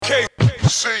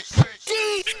See. Hey,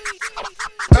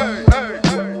 hey,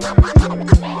 hey.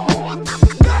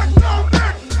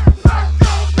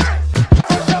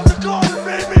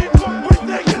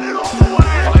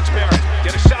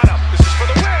 Get a shot up. This is for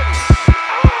the win.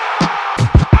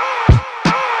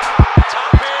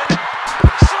 Top man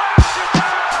slaps it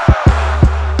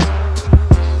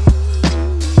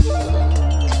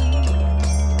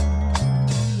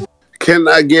down. Can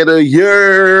I get a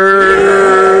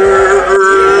year?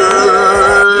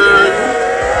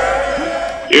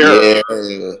 Yeah.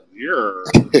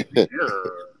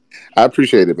 I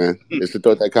appreciate it, man. It's the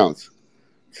thought that counts.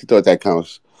 It's the thought that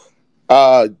counts.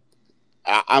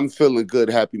 I'm feeling good.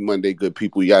 Happy Monday, good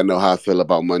people. Y'all know how I feel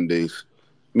about Mondays.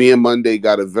 Me and Monday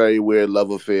got a very weird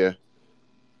love affair.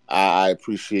 I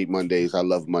appreciate Mondays. I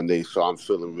love Mondays, so I'm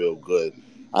feeling real good.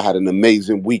 I had an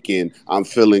amazing weekend. I'm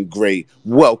feeling great.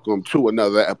 Welcome to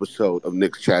another episode of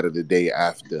Knicks Chatter the day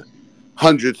after.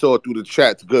 Hundreds all through the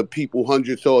chats, good people.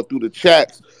 Hundreds all through the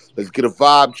chats. Let's get a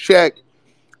vibe check.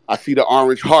 I see the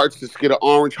orange hearts. Let's get an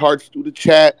orange hearts through the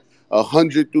chat.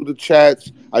 100 through the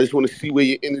chats. I just want to see where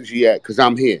your energy at, because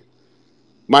I'm here.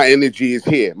 My energy is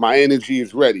here. My energy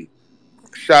is ready.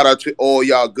 Shout out to all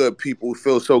y'all good people. It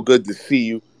feels so good to see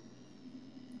you.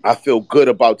 I feel good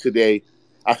about today.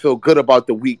 I feel good about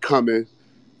the week coming.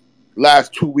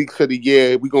 Last 2 weeks of the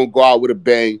year, we're going to go out with a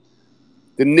bang.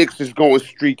 The Knicks is going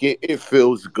streaking. It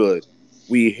feels good.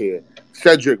 We here.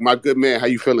 Cedric, my good man, how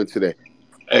you feeling today?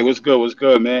 Hey, what's good? What's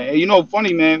good, man? Hey,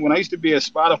 funny, man, when I used to be at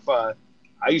Spotify,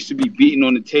 I used to be beating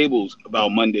on the tables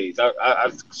about Mondays.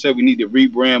 I said we need to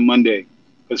rebrand Monday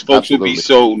because folks would be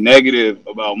so negative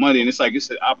about Monday. And it's like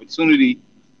it's an opportunity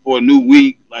for a new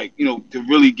week, to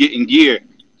really get in gear.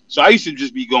 So I used to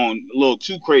just be going a little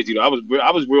too crazy, though. I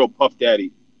was real Puff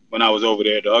Daddy when I was over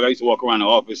there, dog. I used to walk around the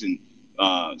office in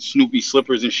Snoopy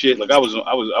slippers and shit. Like I was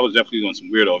definitely doing some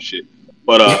weirdo shit.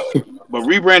 But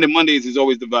rebranding Mondays is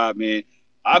always the vibe, man.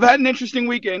 I've had an interesting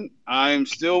weekend. I'm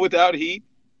still without heat.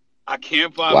 I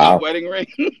can't find my wedding ring.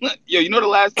 Yo, the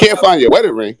last time find your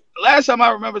wedding ring. The last time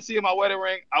I remember seeing my wedding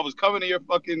ring, I was coming to your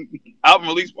fucking album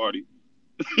release party.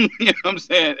 You know what I'm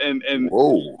saying? And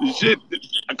shit,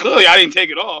 clearly I didn't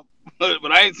take it off,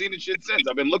 but I ain't seen the shit since.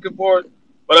 I've been looking for it,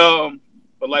 but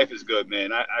life is good,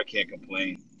 man. I can't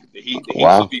complain. The heat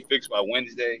should be fixed by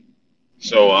Wednesday.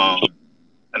 So I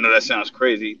know that sounds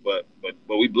crazy, but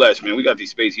we blessed, man. We got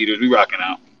these space heaters. We rocking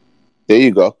out. There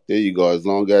you go. As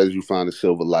long as you find a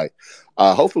silver light.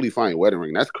 Hopefully find your wedding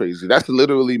ring. That's crazy. That's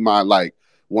literally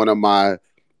one of my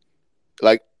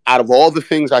out of all the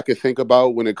things I could think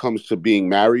about when it comes to being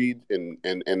married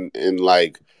and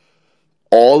like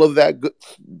all of that good,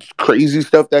 crazy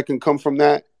stuff that can come from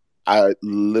that, I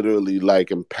literally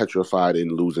am petrified in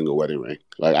losing a wedding ring.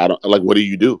 I don't what do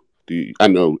you do? I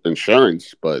know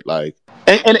insurance, but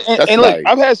and look,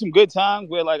 I've had some good times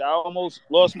where I almost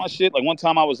lost my shit. Like one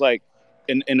time I was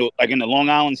in the Long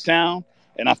Island Sound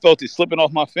and I felt it slipping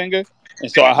off my finger,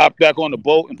 and so I hopped back on the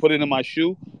boat and put it in my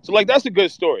shoe. So that's a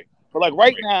good story. But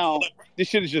right now, this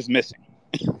shit is just missing.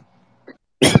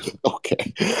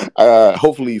 Okay.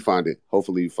 Hopefully you find it.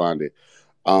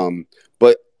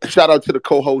 But shout out to the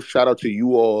co-host. Shout out to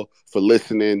you all for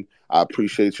listening. I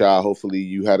appreciate y'all. Hopefully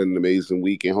you had an amazing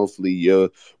week, and hopefully your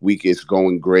week is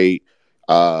going great.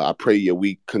 I pray your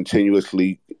week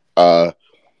continuously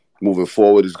moving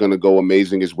forward is going to go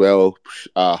amazing as well.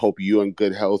 I hope you're in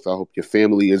good health. I hope your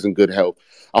family is in good health.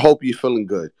 I hope you're feeling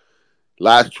good.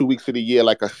 Last 2 weeks of the year,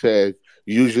 like I said,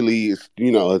 usually it's,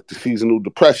 the seasonal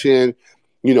depression,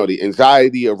 the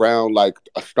anxiety around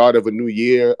a start of a new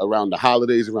year, around the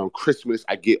holidays, around Christmas.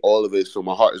 I get all of it. So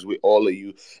my heart is with all of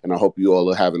you. And I hope you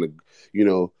all are having a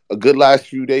good last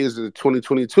few days of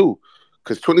 2022.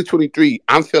 Because 2023,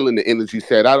 I'm feeling the energy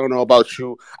set. I don't know about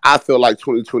you. I feel like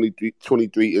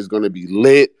 2023 is going to be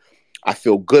lit. I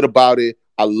feel good about it.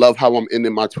 I love how I'm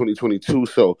ending my 2022.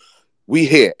 So we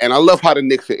here. And I love how the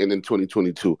Knicks are ending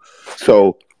 2022.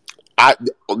 So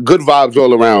good vibes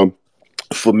all around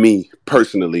for me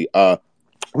personally.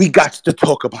 We got to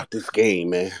talk about this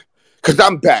game, man. Because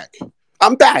I'm back.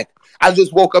 I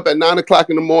just woke up at 9 o'clock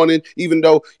in the morning, even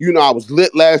though, I was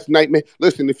lit last night, man.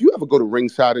 Listen, if you ever go to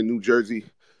Ringside in New Jersey,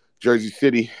 Jersey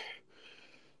City,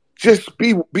 just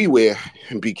beware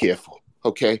and be careful,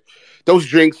 okay? Those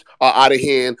drinks are out of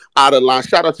hand, out of line.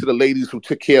 Shout out to the ladies who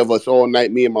took care of us all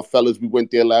night. Me and my fellas, we went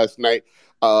there last night.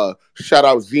 Shout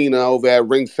out Zena over at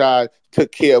Ringside,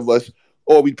 took care of us.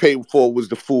 All we paid for was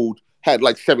the food. Had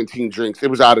 17 drinks. It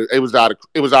was out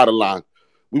of line.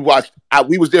 We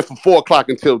was there from 4 o'clock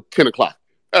until 10 o'clock.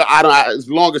 As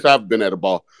long as I've been at a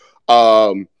bar.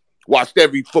 Watched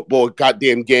every football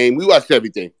goddamn game. We watched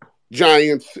everything.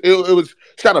 Giants. It was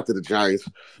shout out to the Giants,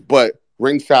 but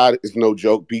ringside is no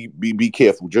joke. Be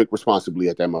careful. Drink responsibly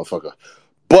at that motherfucker.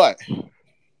 But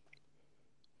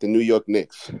the New York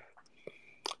Knicks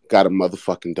got a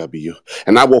motherfucking W,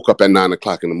 and I woke up at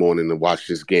 9:00 in the morning and watched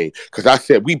this game because I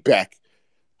said we back.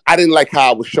 I didn't like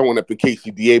how I was showing up in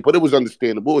KCDA, but it was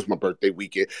understandable. It was my birthday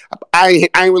weekend. I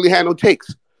ain't really had no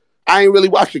takes. I ain't really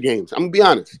watched the games. I'm gonna be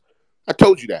honest. I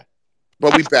told you that.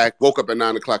 But we back. Woke up at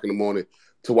 9:00 in the morning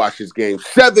to watch this game.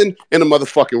 7 in a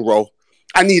motherfucking row.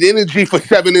 I need energy for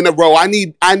 7 in a row. I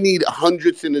need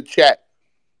hundreds in the chat.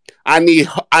 I need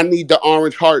the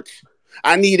orange hearts.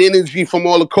 I need energy from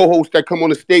all the co-hosts that come on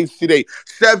the stage today.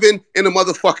 7 in a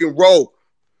motherfucking row.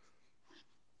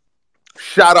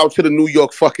 Shout out to the New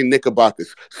York fucking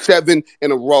Knickerbockers. 7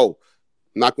 in a row.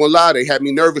 Not gonna lie, they had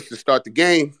me nervous to start the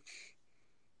game.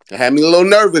 They had me a little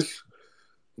nervous.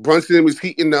 Brunson was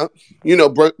heating up. You know,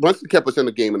 Brunson kept us in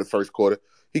the game in the first quarter.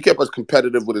 He kept us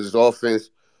competitive with his offense.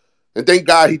 And thank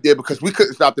God he did, because we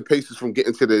couldn't stop the Pacers from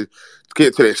getting to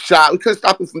their shot. We couldn't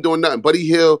stop them from doing nothing. Buddy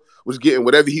Hield was getting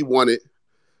whatever he wanted.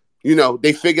 You know,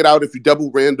 they figured out if you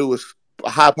double Randall, it's a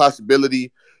high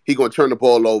possibility he gonna turn the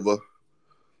ball over.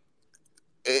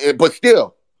 But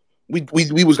still, we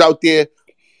was out there.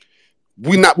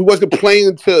 We wasn't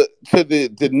playing to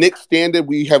the Knicks standard.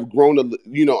 We have grown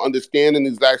to understand in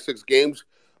these last 6 games.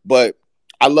 But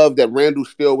I love that Randall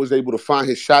still was able to find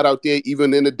his shot out there,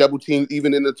 even in the double team,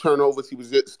 even in the turnovers. He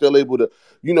was still able to,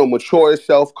 mature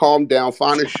himself, calm down,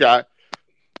 find his shot.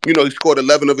 He scored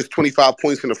 11 of his 25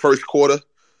 points in the first quarter.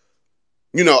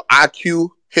 IQ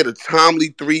hit a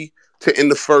timely 3 to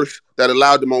end the first that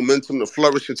allowed the momentum to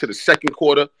flourish into the second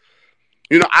quarter.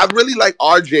 I really like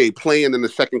RJ playing in the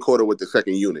second quarter with the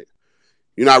second unit.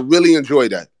 I really enjoy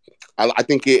that. I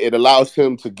think it allows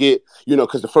him to get,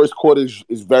 because the first quarter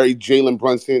is very Jalen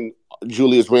Brunson,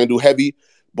 Julius Randle heavy,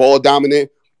 ball dominant.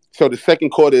 So the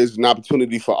second quarter is an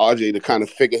opportunity for RJ to kind of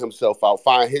figure himself out,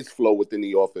 find his flow within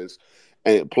the offense,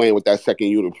 and playing with that second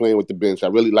unit, playing with the bench. I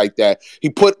really like that. He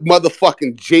put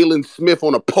motherfucking Jalen Smith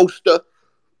on a poster.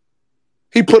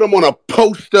 He put him on a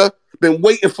poster. Been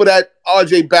waiting for that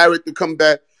RJ Barrett to come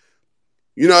back.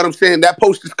 You know what I'm saying? That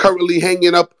poster's currently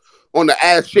hanging up on the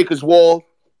Ass Shakers wall.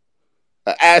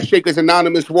 Ass Shakers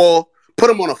Anonymous wall. Put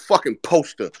him on a fucking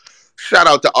poster. Shout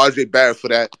out to RJ Barrett for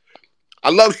that. I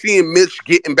love seeing Mitch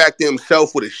getting back to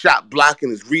himself with his shot blocking,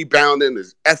 his rebounding,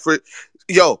 his effort.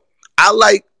 Yo, I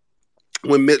like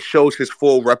when Mitch shows his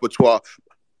full repertoire,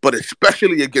 but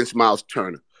especially against Miles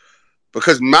Turner.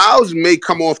 Because Miles may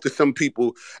come off to some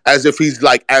people as if he's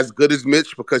like as good as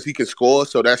Mitch because he can score.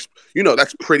 So that's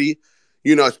pretty,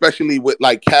 especially with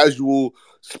like casual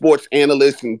sports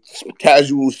analysts and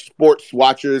casual sports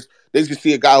watchers. They just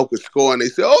see a guy who can score and they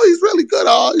say, oh, he's really good.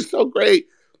 Oh, he's so great.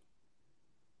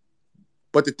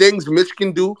 But the things Mitch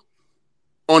can do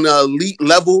on an elite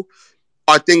level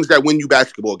are things that win you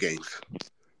basketball games.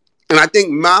 And I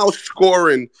think Miles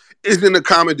scoring isn't a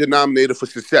common denominator for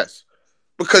success.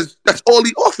 Because that's all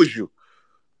he offers you.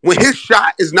 When his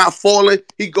shot is not falling,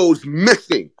 he goes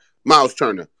missing, Miles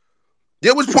Turner.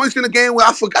 There was points in the game where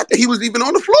I forgot that he was even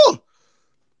on the floor.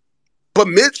 But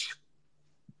Mitch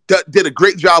did a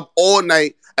great job all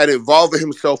night at involving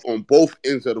himself on both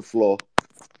ends of the floor.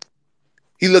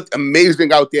 He looked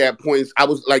amazing out there at points. I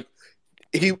was like,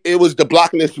 it was the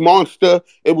blocking this monster.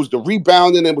 It was the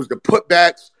rebounding. It was the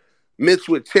putbacks. Mitch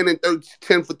with 10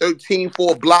 for 13,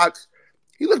 4 blocks.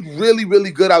 He looked really, really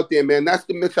good out there, man. That's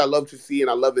the Mitch I love to see, and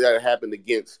I love that it happened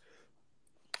against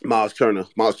Miles Turner.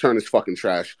 Miles Turner's fucking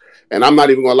trash. And I'm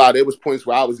not even going to lie. There was points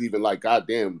where I was even like, God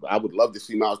damn, I would love to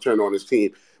see Miles Turner on his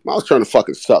team. Miles Turner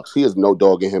fucking sucks. He has no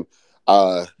dog in him.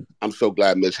 I'm so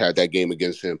glad Mitch had that game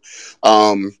against him.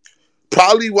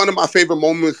 Probably one of my favorite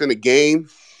moments in the game,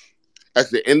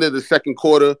 at the end of the second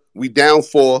quarter, we down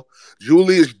 4.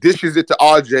 Julius dishes it to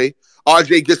RJ.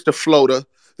 RJ gets the floater.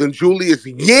 Then Julius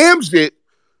yams it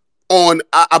on,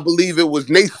 I believe it was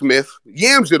Naismith,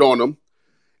 yams it on him,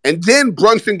 and then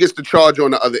Brunson gets the charge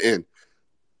on the other end.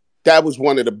 That was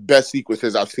one of the best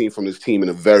sequences I've seen from this team in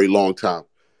a very long time.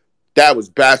 That was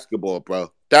basketball,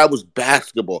 bro. That was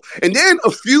basketball. And then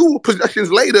a few possessions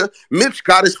later, Mitch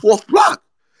got his 4th block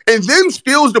and then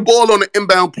steals the ball on the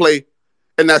inbound play,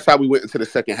 and that's how we went into the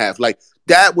second half. Like,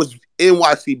 that was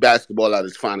NYC basketball at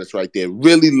its finest right there.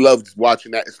 Really loved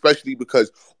watching that, especially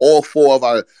because all 4 of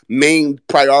our main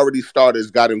priority starters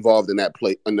got involved in that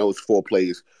play, in those 4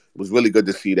 plays. It was really good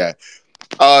to see that.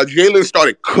 Jalen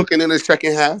started cooking in the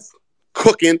second half.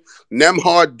 Cooking.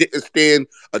 Nembhard didn't stand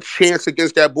a chance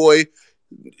against that boy.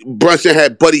 Brunson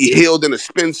had Buddy Hield in a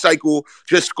spin cycle,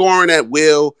 just scoring at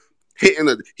will. He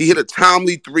hit a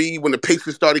timely 3 when the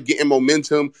Pacers started getting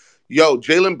momentum. Yo,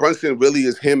 Jalen Brunson really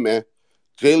is him, man.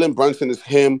 Jalen Brunson is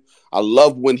him. I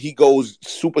love when he goes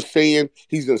Super Saiyan.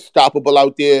 He's unstoppable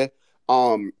out there.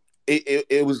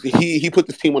 It was he put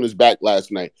this team on his back last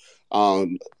night.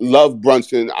 Love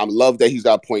Brunson. I love that he's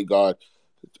our point guard.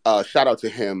 Shout out to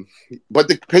him. But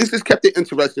the Pacers kept it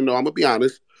interesting, though. I'm gonna be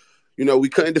honest. We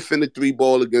couldn't defend the three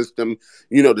ball against them.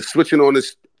 The switching on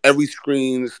this every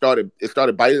screen started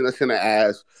biting us in the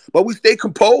ass. But we stayed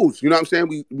composed. You know what I'm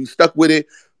saying? We stuck with it.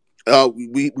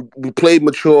 We played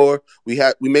mature. We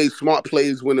made smart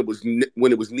plays when it was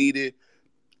needed,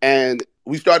 and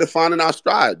we started finding our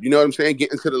stride. You know what I'm saying?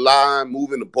 Getting to the line,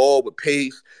 moving the ball with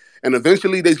pace, and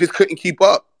eventually they just couldn't keep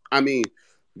up. I mean,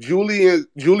 Julius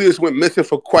went missing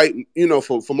for quite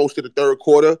for most of the third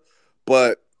quarter,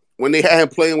 but when they had him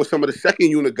playing with some of the second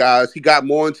unit guys, he got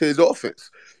more into his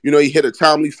offense. He hit a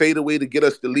timely fadeaway to get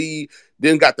us the lead,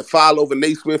 then got the foul over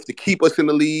Naismith to keep us in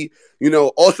the lead.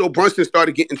 Also Brunson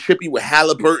started getting chippy with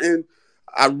Halliburton.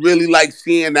 I really like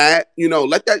seeing that.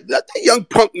 Let that young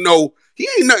punk know he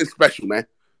ain't nothing special, man.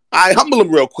 I humble him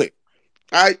real quick.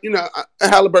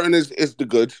 Halliburton is the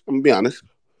goods. I'm gonna be honest,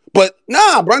 but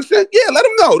nah, Brunson, yeah, let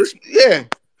him know this. Yeah,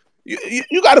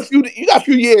 you got a few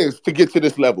years to get to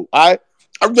this level. All right.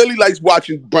 I really liked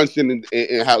watching Brunson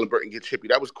and Halliburton get chippy.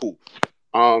 That was cool.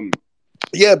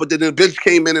 Yeah, but then the bench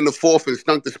came in the fourth and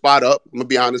stunk the spot up. I'm gonna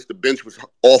be honest, the bench was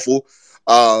awful.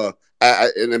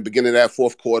 In the beginning of that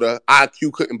fourth quarter,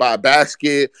 IQ couldn't buy a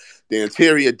basket. The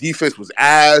interior defense was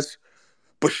ass.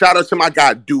 But shout out to my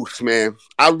guy Deuce, man.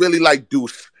 I really like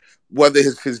Deuce, whether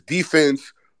it's his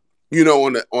defense,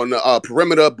 on the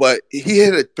perimeter, but he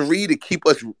hit a three to keep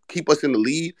us in the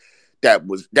lead. That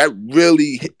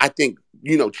really, I think,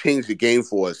 changed the game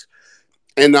for us.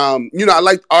 And I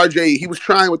liked RJ. He was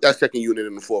trying with that second unit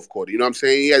in the fourth quarter. You know what I'm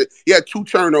saying? He had 2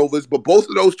 turnovers, but both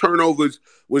of those turnovers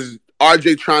was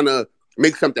RJ trying to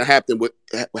make something happen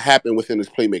within his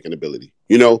playmaking ability.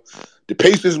 The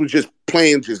Pacers were just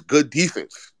playing just good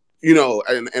defense. In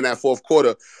that fourth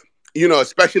quarter.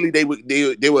 Especially they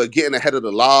were getting ahead of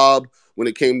the lob when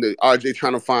it came to RJ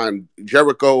trying to find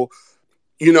Jericho.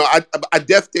 I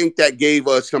def think that gave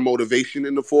us some motivation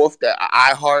in the fourth, that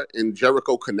iHeart and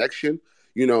Jericho connection.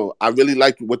 I really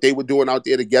liked what they were doing out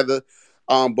there together.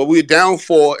 But we were down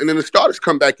 4, and then the starters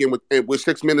come back in with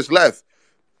 6 minutes left.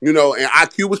 And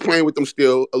IQ was playing with them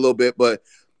still a little bit, but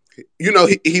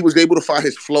he was able to find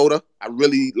his floater. I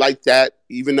really liked that,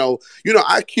 even though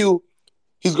IQ.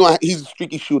 He's a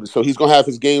streaky shooter, so he's gonna have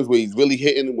his games where he's really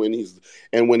hitting when he's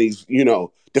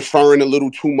deferring a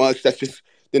little too much. That's just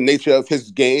the nature of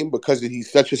his game because he's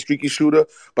such a streaky shooter.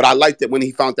 But I liked it when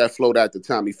he found that float at the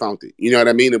time he found it. You know what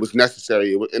I mean? It was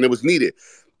necessary and it was needed.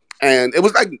 And it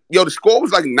was like, the score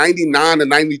was like 99 to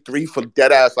 93 for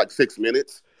dead ass like 6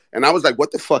 minutes. And I was like,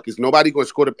 what the fuck? Is nobody gonna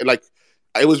score? Like,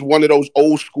 it was one of those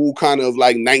old school kind of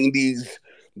like 90s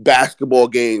basketball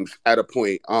games at a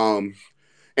point.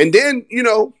 And then,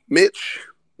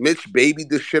 Mitch babied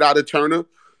the shit out of Turner.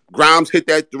 Grimes hit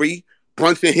that 3.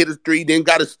 Brunson hit a 3, then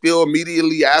got a steal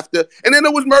immediately after. And then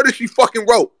it was murder she fucking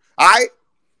wrote. All right?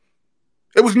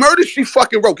 It was murder she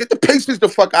fucking wrote. Get the Pacers the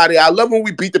fuck out of here. I love when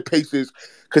we beat the Pacers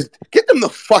because get them the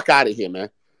fuck out of here, man.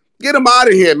 Get them out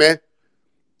of here, man.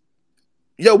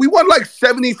 Yo, we won like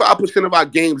 75% of our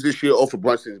games this year off of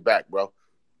Brunson's back, bro.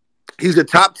 He's a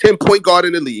top 10 point guard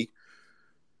in the league.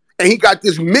 And he got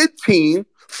this mid-team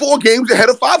 4 games ahead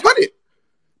of 500.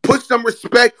 Put some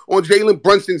respect on Jalen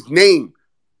Brunson's name.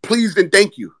 Please and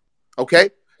thank you. Okay?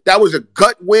 That was a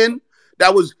gut win.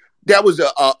 That was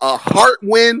a heart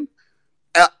win,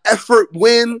 an effort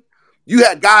win. You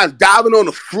had guys diving on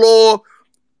the floor.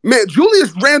 Man,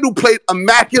 Julius Randle played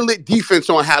immaculate defense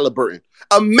on Halliburton.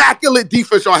 Immaculate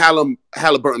defense on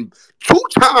Halliburton. 2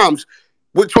 times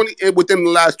within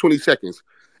the last 20 seconds.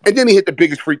 And then he hit the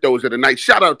biggest free throws of the night.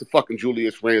 Shout out to fucking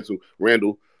Julius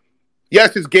Randle.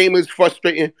 Yes, his game is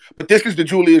frustrating, but this is the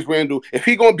Julius Randle. If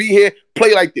he gonna be here,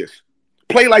 play like this.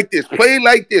 Play like this. Play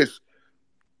like this.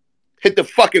 Hit the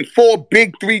fucking 4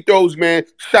 big free throws, man.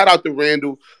 Shout out to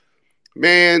Randle.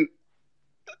 Man,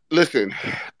 listen,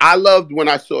 I loved when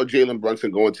I saw Jalen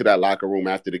Brunson go into that locker room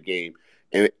after the game,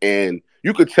 and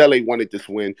you could tell they wanted this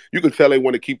win. You could tell they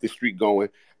want to keep the streak going.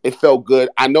 It felt good.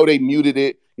 I know they muted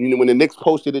it. When the Knicks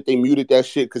posted it, they muted that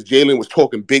shit because Jalen was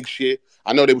talking big shit.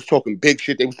 I know they was talking big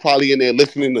shit. They was probably in there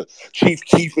listening to Chief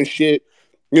Keef and shit.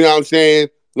 You know what I'm saying?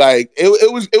 Like,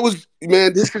 it was,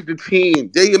 man, this is the team.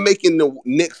 They are making the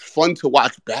Knicks fun to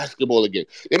watch basketball again.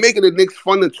 They're making the Knicks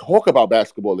fun to talk about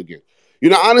basketball again.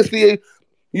 Honestly,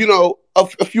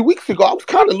 a few weeks ago, I was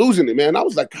kind of losing it, man. I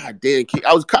was like, God damn,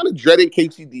 I was kind of dreading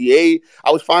KCDA.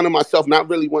 I was finding myself not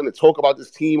really wanting to talk about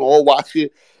this team or watch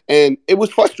it. And it was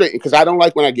frustrating because I don't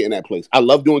like when I get in that place. I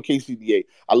love doing KCDA.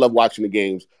 I love watching the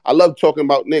games. I love talking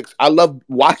about Knicks. I love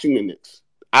watching the Knicks.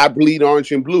 I bleed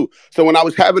orange and blue. So when I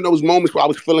was having those moments where I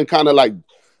was feeling kind of like,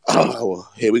 oh,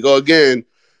 well, here we go again,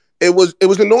 it was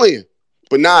annoying.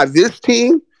 But nah, this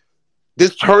team,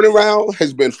 this turnaround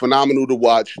has been phenomenal to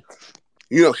watch.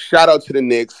 Shout out to the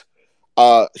Knicks.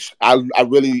 I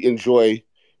really enjoy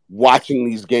watching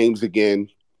these games again.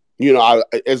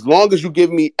 As long as you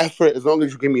give me effort, as long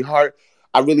as you give me heart,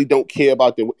 I really don't care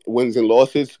about the wins and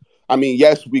losses. I mean,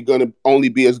 yes, we're going to only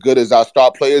be as good as our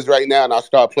star players right now, and our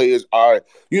star players are,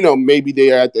 maybe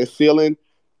they are at their ceiling.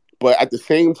 But at the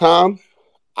same time,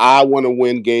 I want to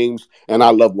win games, and I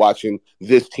love watching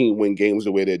this team win games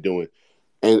the way they're doing.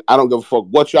 And I don't give a fuck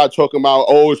what y'all talking about.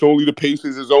 Oh, it's only the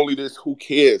Pacers. It's only this. Who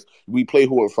cares? We play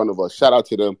who in front of us. Shout out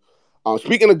to them.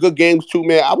 Speaking of good games too,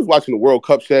 man, I was watching the World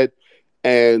Cup set,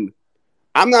 and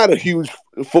I'm not a huge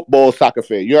football soccer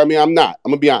fan. You know what I mean? I'm not.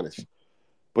 I'm gonna be honest.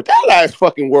 But that last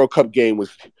fucking World Cup game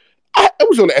it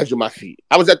was on the edge of my seat.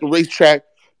 I was at the racetrack,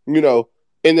 and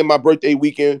then my birthday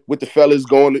weekend with the fellas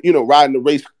going, riding the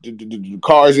race the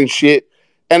cars and shit.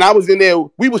 And I was in there.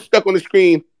 We were stuck on the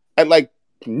screen at like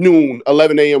noon,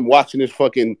 11 a.m. watching this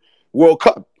fucking World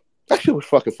Cup. That shit was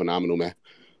fucking phenomenal, man.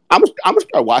 I'm gonna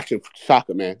start watching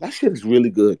soccer, man. That shit is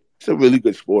really good. It's a really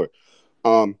good sport.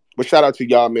 But shout out to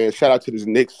y'all, man. Shout out to the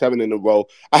Knicks, 7 in a row.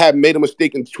 I had made a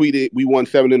mistake and tweeted we won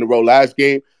 7 in a row last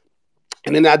game.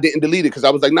 And then I didn't delete it because I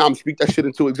was like, nah, I'm gonna speak that shit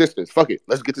into existence. Fuck it.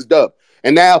 Let's get this dub.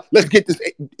 And now let's get this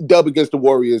dub against the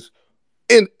Warriors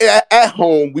at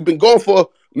home. We've been going for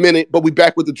a minute, but we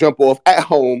back with the jump off at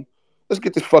home. Let's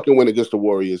get this fucking win against the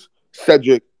Warriors.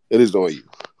 Cedric, it is on you.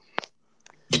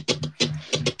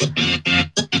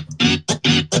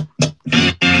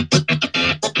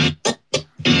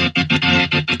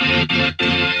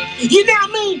 You know what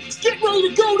I mean? It's getting ready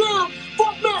to go down.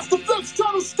 Funk Master Flex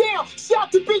Tunnel Style.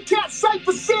 Shout to Big Cat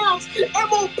Cypher Sounds.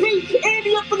 M.O.P.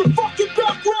 Ante Up in the fucking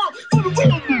background. For the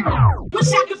real.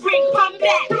 Wish I could bring Pump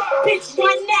back. Bitch,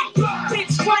 run that.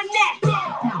 Bitch, run that.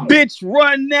 Bitch,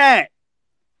 run that.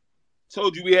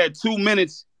 Told you we had 2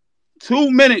 minutes.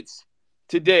 2 minutes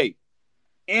today.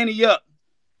 Ante Up.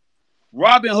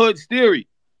 Robin Hood's theory.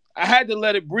 I had to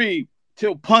let it breathe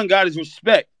till Pun got his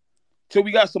respect. Till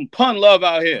we got some Pun love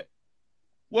out here.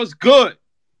 What's good?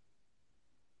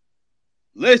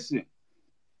 Listen.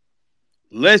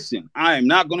 I am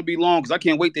not going to be long because I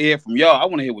can't wait to hear from y'all. I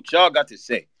want to hear what y'all got to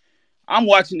say. I'm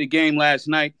watching the game last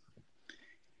night,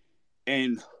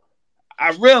 and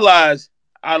I realized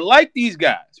I like these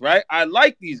guys, right? I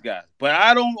like these guys, but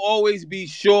I don't always be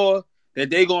sure that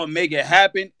they're going to make it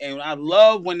happen, and I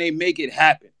love when they make it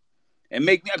happen. And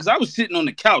make me, because I was sitting on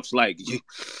the couch like,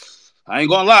 I ain't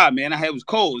gonna lie, man. It was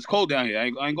cold. It's cold down here. I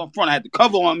ain't gonna front. I had the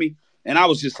cover on me, and I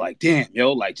was just like, damn,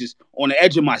 yo, like just on the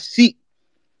edge of my seat.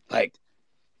 Like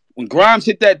when Grimes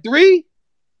hit that three,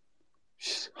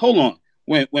 hold on.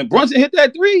 When Brunson hit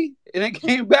that three, and then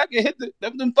came back and hit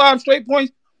them 5 straight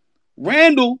points,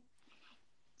 Randall,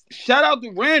 shout out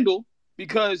to Randall,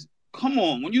 because come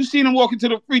on, when you see him walking to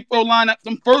the free throw line,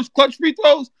 them first clutch free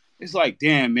throws, it's like,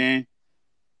 damn, man.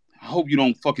 I hope you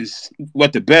don't fucking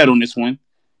wet the bed on this one.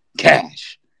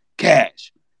 Cash.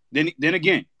 Then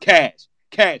again, cash.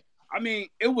 I mean,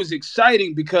 it was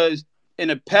exciting because in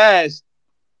the past,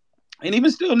 and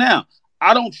even still now,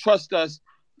 I don't trust us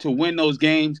to win those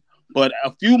games. But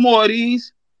a few more of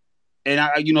these, and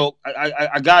I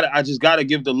just gotta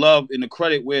give the love and the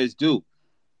credit where it's due.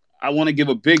 I want to give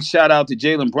a big shout out to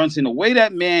Jalen Brunson. The way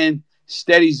that man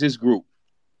steadies this group,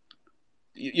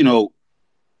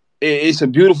 it's a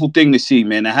beautiful thing to see,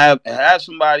 man. To have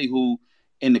somebody who,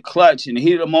 in the clutch, in the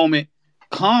heat of the moment,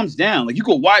 calms down. Like you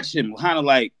could watch him kind of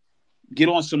like get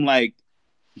on some like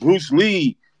Bruce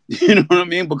Lee, you know what I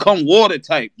mean? Become water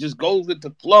type, just goes with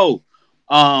the flow.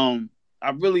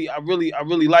 I really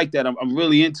like that. I'm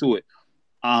really into it.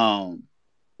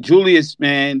 Julius,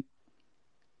 man,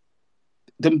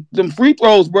 them free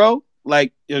throws, bro.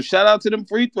 Like, shout out to them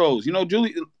free throws.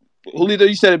 Julito,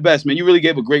 you said it best, man. You really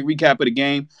gave a great recap of the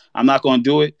game. I'm not gonna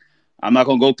do it. I'm not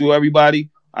gonna go through everybody.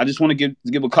 I just want to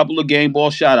give a couple of game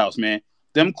ball shout outs, man.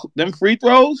 Them free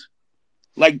throws,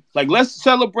 like let's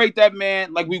celebrate that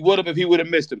man like we would have if he would have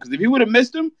missed them. Because if he would have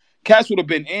missed them, Cass would have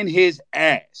been in his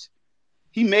ass.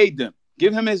 He made them.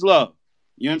 Give him his love.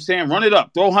 You know what I'm saying? Run it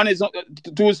up. Throw hundreds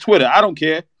to his Twitter. I don't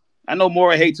care. I know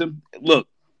Mora hates him. Look,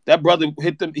 that brother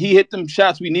hit them. He hit them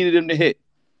shots we needed him to hit.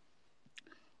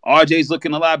 RJ's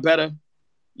looking a lot better.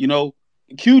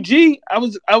 QG, I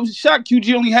was shocked.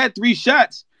 QG only had 3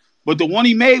 shots, but the one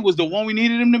he made was the one we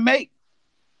needed him to make.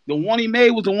 The one he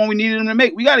made was the one we needed him to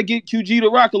make. We got to get QG to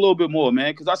rock a little bit more,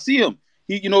 man, because I see him.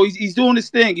 He's doing his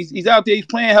thing. He's out there. He's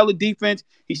playing hella defense.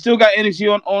 He still got energy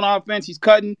on offense. He's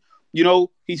cutting.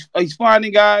 He's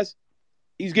finding guys.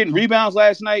 He's getting rebounds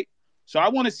last night. So I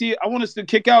want us to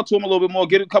kick out to him a little bit more,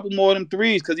 get a couple more of them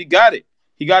threes because he got it.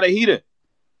 He got a heater.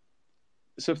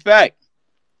 It's a fact.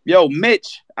 Yo,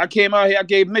 Mitch, I came out here. I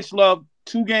gave Mitch love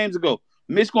 2 games ago.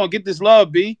 Mitch going to get this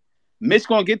love, B. Mitch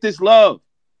going to get this love.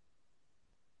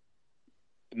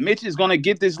 Mitch is going to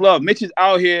get this love. Mitch is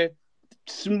out here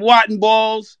swatting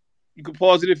balls. You can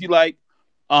pause it if you like.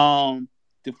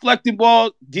 Deflecting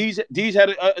balls. Deej had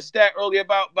a stat earlier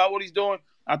about what he's doing.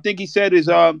 I think he said his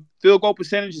field goal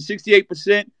percentage is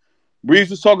 68%. Breeze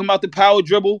was talking about the power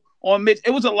dribble on Mitch.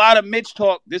 It was a lot of Mitch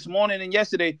talk this morning and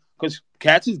yesterday because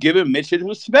Cats is giving Mitch his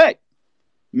respect.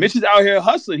 Mitch is out here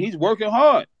hustling. He's working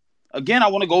hard. Again, I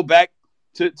want to go back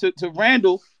to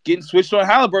Randall getting switched on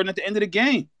Halliburton at the end of the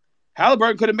game.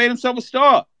 Halliburton could have made himself a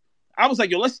star. I was like,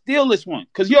 yo, let's steal this one.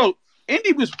 Because,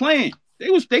 Indy was playing.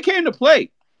 They came to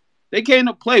play. They came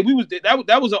to play.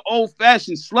 That was an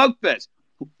old-fashioned slugfest.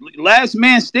 Last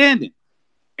man standing.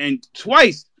 And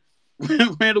twice,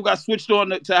 Randall got switched on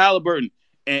to Halliburton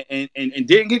and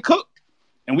didn't get cooked.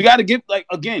 And we got to give,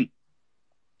 again,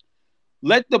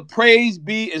 let the praise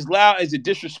be as loud as the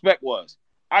disrespect was.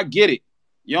 I get it.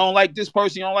 You don't like this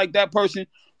person, you don't like that person,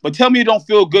 but tell me it don't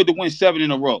feel good to win 7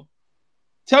 in a row.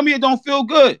 Tell me it don't feel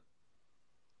good.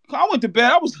 I went to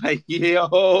bed. I was like,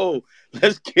 yo,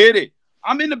 let's get it.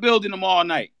 I'm in the building tomorrow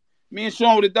night. Me and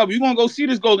Sean with a W. We're going to go see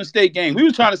this Golden State game. We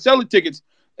was trying to sell the tickets,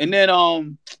 and then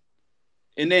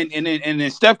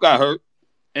Steph got hurt,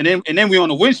 and then we on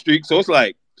the win streak. So it's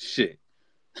like, shit.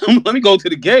 Let me go to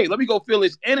the game. Let me go feel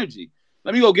his energy.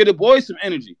 Let me go get the boys some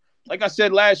energy. Like I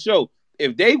said last show,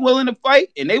 if they willing to fight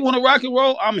and they want to rock and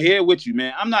roll, I'm here with you,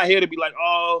 man. I'm not here to be like,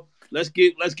 oh, let's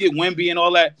get Wemby and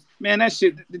all that. Man, that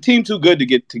shit, the team too good to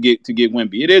get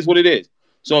Wemby. It is what it is.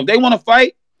 So if they want to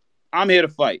fight, I'm here to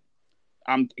fight.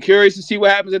 I'm curious to see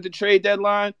what happens at the trade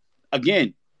deadline.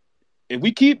 Again, if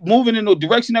we keep moving in the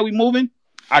direction that we're moving,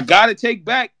 I gotta take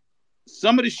back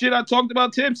some of the shit I talked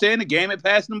about Tim saying the game had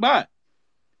passed him by.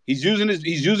 He's using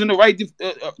the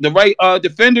right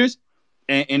defenders,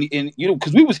 and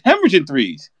because we was hemorrhaging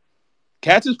threes.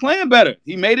 Cats is playing better.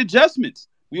 He made adjustments.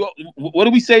 What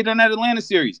did we say during that Atlanta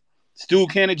series? Stu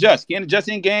can't adjust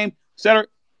in game, etc.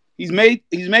 He's made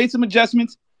some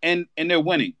adjustments, and they're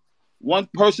winning. One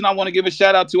person I want to give a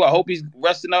shout out to, I hope he's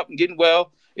resting up and getting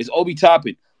well, is Obi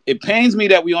Toppin. It pains me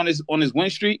that we on his win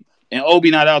streak and Obi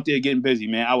not out there getting busy,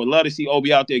 man. I would love to see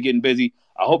Obi out there getting busy.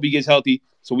 I hope he gets healthy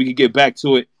so we can get back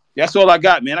to it. That's all I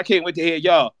got, man. I can't wait to hear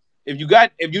y'all. If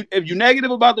you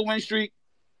negative about the win streak,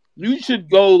 you should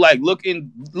go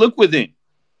look within.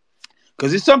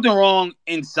 Because there's something wrong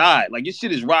inside. Like, your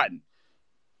shit is rotten.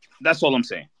 That's all I'm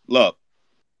saying. Love.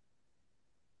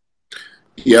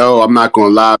 Yo, I'm not going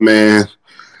to lie, man.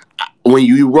 When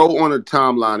you wrote on the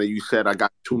timeline and you said I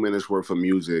got 2 minutes worth of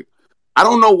music, I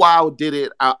don't know why I did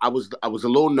it. I was a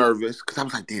little nervous because I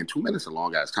was like, damn, 2 minutes is a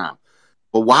long-ass time.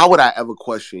 But why would I ever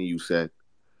question you, said?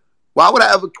 Why would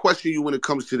I ever question you when it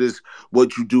comes to this,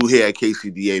 what you do here at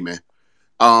KCDA, man?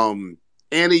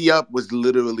 Ante Up was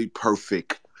literally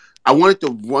perfect. I wanted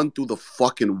to run through the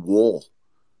fucking wall.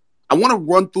 I want to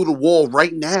run through the wall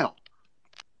right now.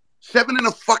 7 in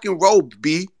a fucking row,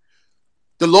 B.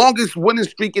 The longest winning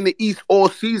streak in the East all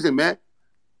season, man.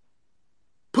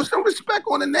 Put some respect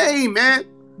on the name, man.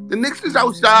 The Knicks is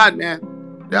outside,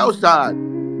 man. They're outside.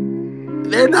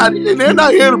 They're not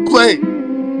here to play.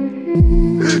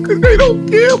 Because they don't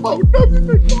care about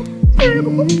nothing.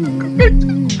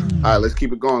 All right, let's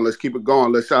keep it going. We're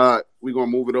going to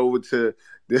move it over to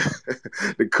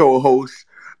the co-host.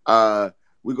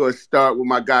 We're going to start with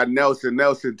my guy, Nelson.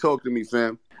 Nelson, talk to me,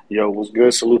 fam. Yo, what's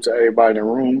good? Salute to everybody in the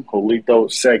room. Julito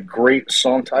said great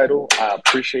song title. I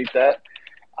appreciate that.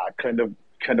 I couldn't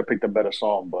have picked a better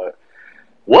song, but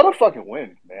what a fucking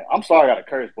win, man. I'm sorry I got to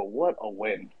curse, but what a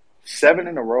win. 7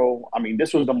 in a row. I mean,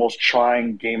 this was the most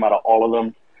trying game out of all of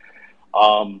them.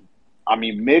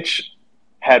 Mitch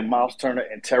had Miles Turner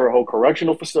in Terre Haute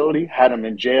Correctional Facility, had him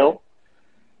in jail.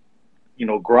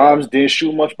 Grimes didn't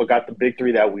shoot much, but got the big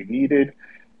 3 that we needed.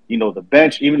 The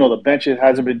bench, even though the bench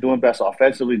hasn't been doing best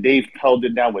offensively, they've held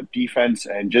it down with defense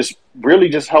and just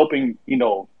helping,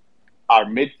 our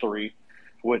mid-3,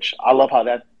 which I love how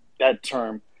that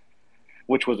term,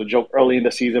 which was a joke early in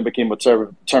the season, became a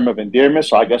term of endearment.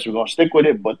 So I guess we're going to stick with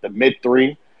it. But the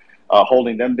mid-3,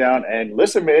 holding them down. And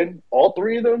listen, man, all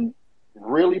 3 of them,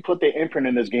 really put their imprint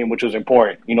in this game, which was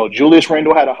important. You know, Julius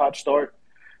Randle had a hot start.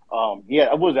 I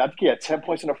think he had 10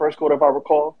 points in the first quarter, if I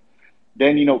recall.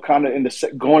 Then, you know, kind of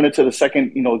going into the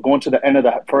second, you know, going to the end of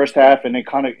the first half, and then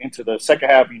kind of into the second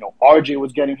half, you know, RJ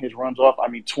was getting his runs off. I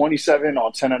mean, 27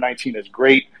 on 10 and 19 is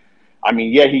great. I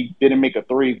mean, yeah, he didn't make a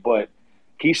three, but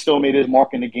he still made his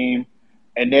mark in the game.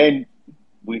 And then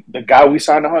the guy we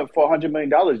signed for $100 million,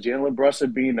 Jalen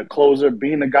Brunson, being the closer,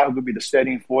 being the guy who could be the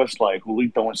steadying force, like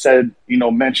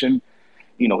Julito mentioned.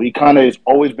 You know, he kind of has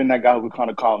always been that guy who kind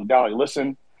of calm him down. Like,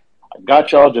 listen, I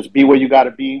got y'all. Just be where you got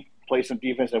to be. Play some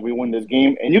defense, and we win this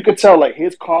game. And you could tell, like,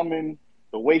 his calming,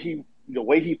 the way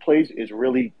he plays is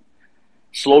really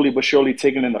slowly but surely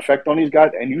taking an effect on these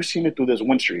guys. And you've seen it through this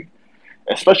win streak,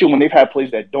 especially when they've had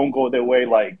plays that don't go their way.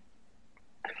 Like,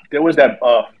 there was that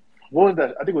what was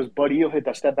that? I think it was Buddy Hield hit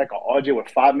that step back on RJ with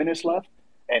 5 minutes left,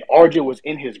 and RJ was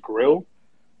in his grill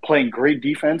playing great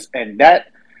defense. And that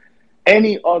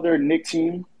any other Knicks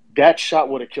team, that shot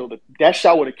would have killed it. That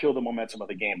shot would have killed the momentum of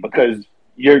the game, because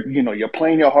you're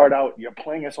playing your heart out, you're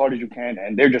playing as hard as you can,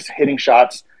 and they're just hitting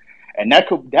shots, and that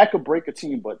could break a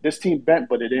team. But this team bent,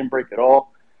 but it didn't break at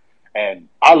all. And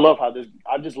I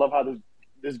just love how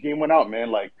this game went out,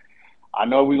 man. Like, I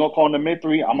know we're gonna call them the mid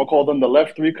three. I'm gonna call them the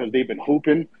left three because they've been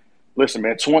hooping. Listen,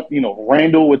 man,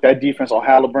 Randall with that defense on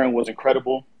Halliburton was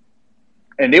incredible.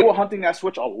 And they were hunting that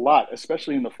switch a lot,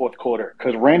 especially in the fourth quarter,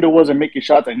 because Randall wasn't making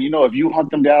shots. And, if you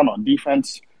hunt him down on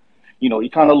defense, he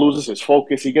kind of loses his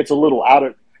focus. He gets a little out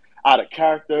of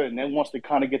character, and then wants to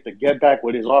kind of get back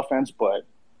with his offense. But,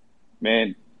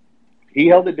 man, he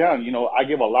held it down. I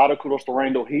give a lot of kudos to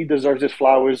Randall. He deserves his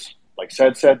flowers. Like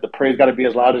said, the praise got to be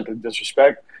as loud as the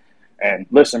disrespect. And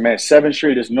listen, man, 7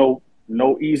 straight is no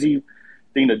easy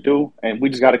thing to do, and we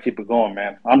just got to keep it going,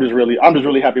 man. I'm just really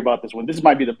happy about this one. This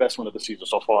might be the best one of the season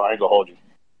so far. I ain't gonna hold you.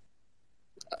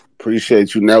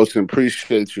 Appreciate you, Nelson.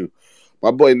 Appreciate you.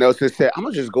 My boy Nelson said, "I'm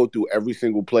gonna just go through every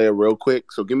single player real quick.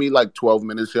 So give me like 12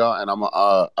 minutes, y'all, and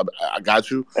I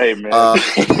got you." Hey, man,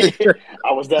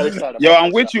 I was that excited. Yo,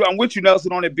 I'm with you,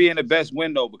 Nelson, on it being the best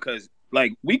window, because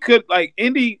like we could like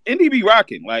Indy be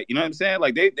rocking, like, you know what I'm saying?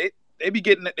 Like they be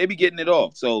getting it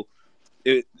off. So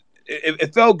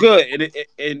it felt good,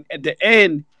 and at the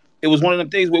end, it was one of them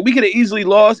things where we could have easily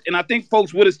lost, and I think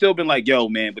folks would have still been like, "Yo,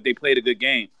 man," but they played a good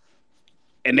game,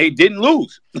 and they didn't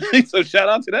lose. So shout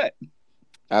out to that.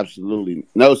 Absolutely,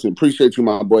 Nelson. Appreciate you,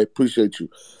 my boy. Appreciate you.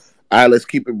 All right, let's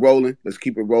keep it rolling. We're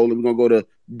gonna go to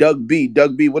Doug B.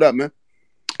 Doug B, what up, man?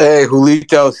 Hey,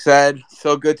 Julito said,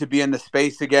 so good to be in the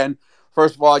space again.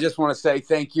 First of all, I just want to say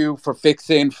thank you for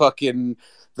fixing fucking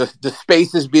the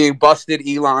spaces being busted,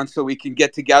 Elon, so we can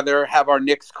get together, have our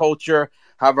Knicks culture,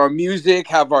 have our music,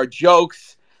 have our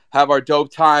jokes, have our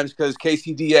dope times, because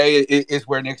KCDA is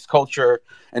where Knicks culture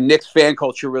and Knicks fan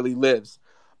culture really lives.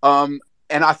 And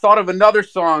I thought of another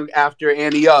song after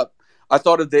Ante Up. I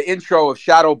thought of the intro of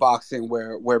Shadowboxing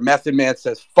where Method Man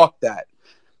says, "Fuck that."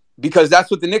 Because that's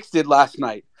what the Knicks did last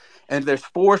night. And there's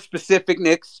 4 specific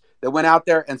Knicks that went out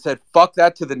there and said, "Fuck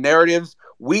that" to the narratives.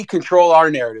 We control our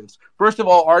narratives. First of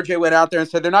all, RJ went out there and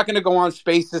said they're not going to go on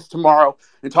Spaces tomorrow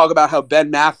and talk about how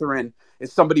Ben Mathurin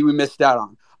is somebody we missed out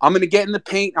on. I'm going to get in the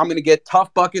paint. I'm going to get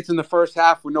tough buckets in the first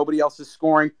half when nobody else is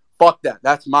scoring. Fuck that.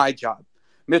 That's my job.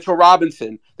 Mitchell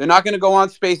Robinson, they're not going to go on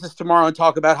Spaces tomorrow and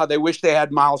talk about how they wish they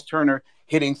had Miles Turner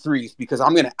hitting threes, because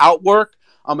I'm going to outwork,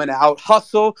 I'm going to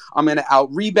out-hustle, I'm going to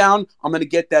out-rebound, I'm going to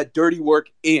get that dirty work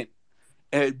in.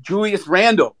 Julius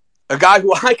Randle, a guy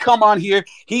who I come on here,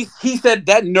 he said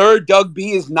that nerd Doug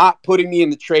B is not putting me in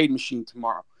the trade machine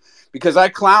tomorrow, because I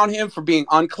clown him for being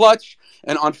unclutch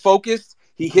and unfocused.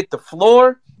 He hit the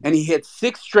floor, and he hit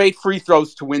 6 straight free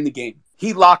throws to win the game.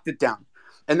 He locked it down.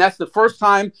 And that's the first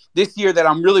time this year that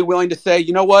I'm really willing to say,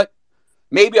 you know what?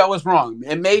 Maybe I was wrong.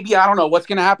 And maybe I don't know what's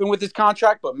going to happen with this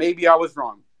contract, but maybe I was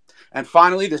wrong. And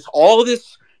finally, all of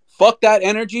this fuck that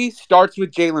energy starts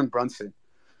with Jalen Brunson.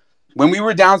 When we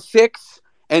were down 6,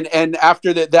 and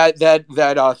after that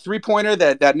 3-pointer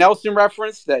that Nelson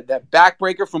referenced, that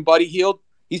backbreaker from Buddy Hield,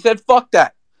 he said, "Fuck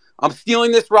that. I'm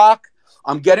stealing this rock.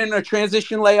 I'm getting a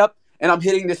transition layup, and I'm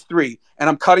hitting this 3, and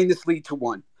I'm cutting this lead to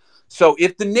 1." So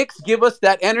if the Knicks give us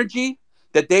that energy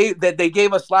that they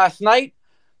gave us last night,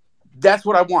 that's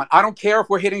what I want. I don't care if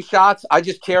we're hitting shots. I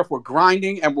just care if we're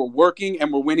grinding and we're working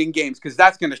and we're winning games, because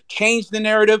that's going to change the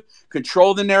narrative,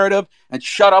 control the narrative, and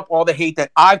shut up all the hate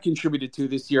that I've contributed to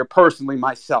this year personally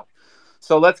myself.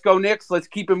 So let's go, Knicks. Let's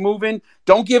keep it moving.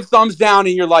 Don't give thumbs down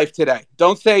in your life today.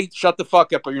 Don't say shut the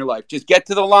fuck up in your life. Just get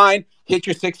to the line, hit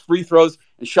your 6 free throws,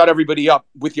 and shut everybody up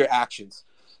with your actions.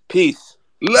 Peace.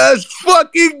 Let's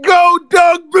fucking go,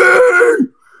 Doug B!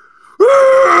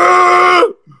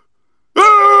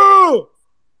 Oh,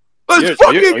 let's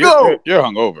go. You're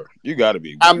hungover. You got to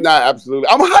be. I'm not absolutely.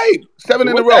 I'm hyped. 7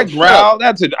 in a row. That growl?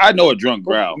 I know a drunk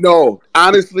growl. No,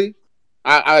 honestly,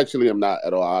 I actually am not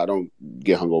at all. I don't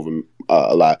get hungover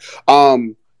a lot.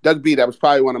 Doug B, that was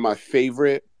probably one of my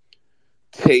favorite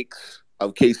takes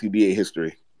of KCDA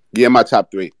history. Yeah, my top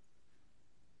 3.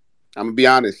 I'm gonna be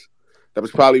honest. That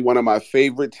was probably one of my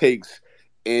favorite takes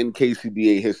in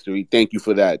KCDA history. Thank you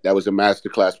for that. That was a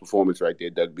masterclass performance right there,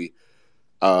 Doug B.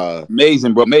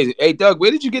 Amazing, bro. Amazing. Hey, Doug,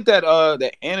 where did you get that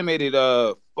animated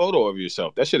photo of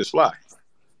yourself? That shit is fly.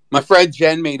 My friend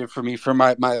Jen made it for me for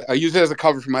my I used it as a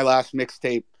cover for my last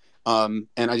mixtape. And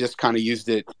I just kind of used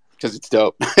it because it's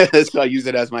dope. So I use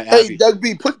it as my Hey, Doug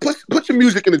B, put your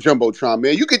music in the Jumbotron,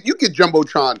 man. You get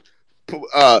Jumbotron.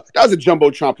 That was a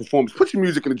Jumbotron performance. Put your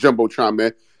music in the Jumbotron,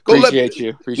 man. Appreciate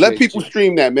you. Let people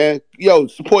stream that, man. Yo,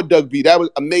 support Doug B. That was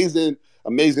amazing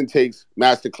takes,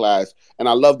 masterclass. And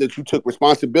I love that you took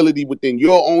responsibility within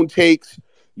your own takes.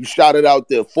 You shouted out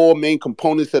the 4 main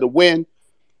components of the win,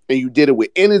 and you did it with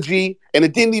energy. And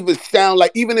it didn't even sound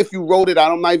like, even if you wrote it,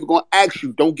 I'm not even going to ask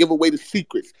you. Don't give away the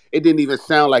secrets. It didn't even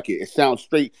sound like it. It sounds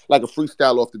straight like a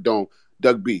freestyle off the dome.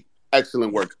 Doug B,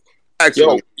 excellent work.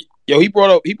 Excellent. Yo, he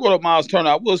brought up Miles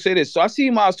Turner. I will say this. So I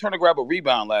seen Miles Turner grab a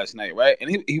rebound last night, right? And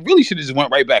he really should have just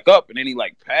went right back up, and then he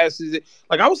like passes it.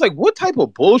 Like I was like, what type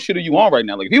of bullshit are you on right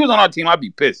now? Like if he was on our team, I'd be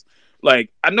pissed. Like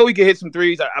I know he can hit some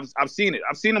threes. I've seen it.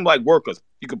 I've seen him like work us.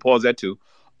 You can pause that too.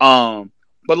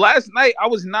 But last night I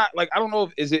was not like, I don't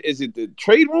know if is it the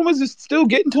trade rumors is still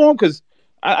getting to him, because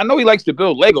I know he likes to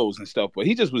build Legos and stuff, but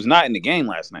he just was not in the game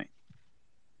last night.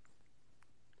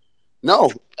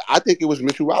 No, I think it was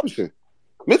Mitchell Robinson.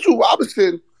 Mitchell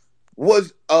Robinson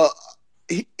was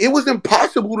it was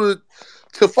impossible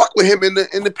to fuck with him in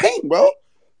the paint, bro.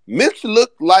 Mitch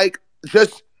looked like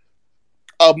just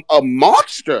a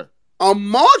monster. A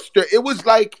monster. It was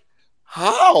like,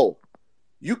 how?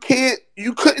 You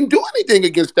couldn't do anything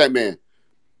against that man.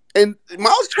 And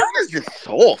Miles Turner's just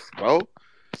soft, bro.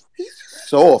 He's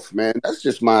soft, man. That's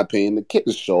just my opinion. The kid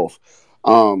is soft.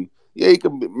 Yeah, he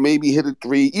could maybe hit a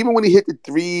 3. Even when he hit the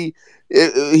 3,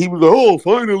 he was like, oh,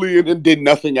 finally, and then did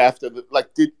nothing after.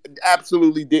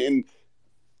 Absolutely didn't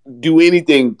do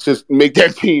anything to make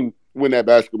that team win that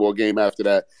basketball game after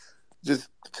that.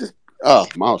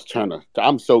 Miles Turner.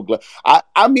 I'm so glad.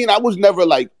 I mean, I was never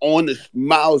like on this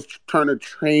Miles Turner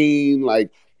train,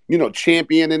 like,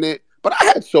 championing it. But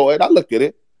I saw it. I looked at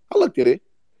it.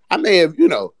 I may have,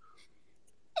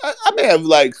 I may have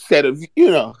like said,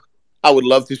 I would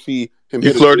love to see him.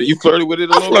 You flirted with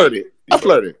it a little bit? I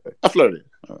flirted.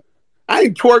 I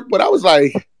ain't twerk, but I was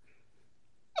like,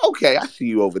 okay, I see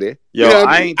you over there. Yo,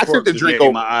 I ain't twerk. The drink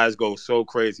over. My eyes go so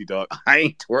crazy, dog. I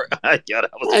ain't twerk. I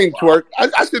ain't twerk.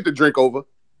 I sent the drink over.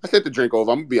 I'm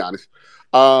gonna be honest.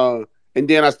 And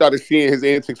then I started seeing his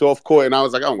antics off court, and I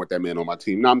was like, I don't want that man on my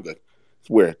team. No, I'm good. It's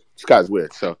weird. This guy's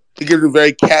weird. So he gives me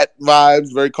very Cat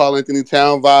vibes, very Karl Anthony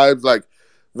Town vibes, like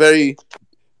very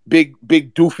big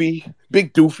doofy.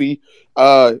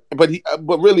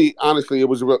 But really, honestly,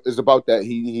 it's about that.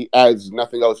 He adds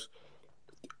nothing else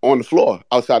on the floor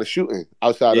outside of shooting.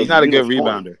 He's not a good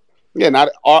rebounder. Yeah, not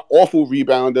an awful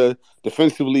rebounder.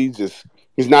 Defensively,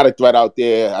 he's not a threat out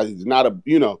there. He's not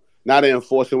not an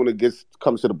enforcer when it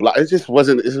comes to the block. It just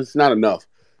wasn't. It's just not enough.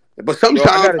 But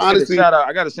sometimes, honestly,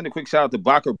 I gotta send a quick shout out to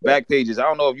Bacher Backpages. I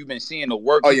don't know if you've been seeing the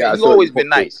work. Oh yeah, he's always been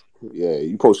nice. Yeah,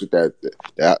 you posted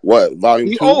that what volume?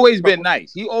 He's always been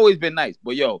nice.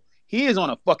 But yo, he is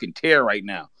on a fucking tear right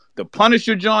now. The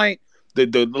Punisher joint, the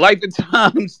Life and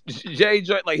Times J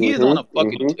joint, like he is on a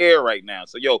fucking tear right now.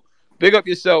 So yo, big up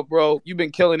yourself, bro. You've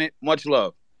been killing it. Much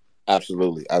love.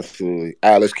 Absolutely. All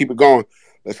right, let's keep it going.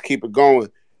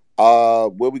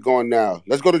 Where we going now?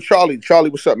 Let's go to Charlie. Charlie,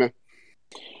 what's up, man?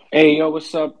 Hey, yo,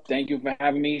 what's up? Thank you for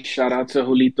having me. Shout out to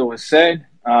Julito as said.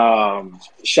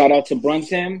 Shout out to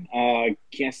Brunson.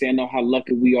 Can't say enough how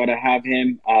lucky we are to have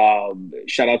him.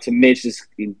 Shout out to Mitch, this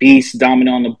beast,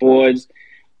 dominant on the boards.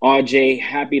 RJ,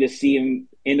 happy to see him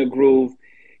in the groove.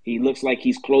 He looks like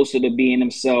he's closer to being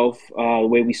himself, the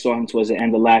way we saw him towards the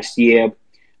end of last year.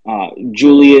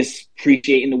 Julius,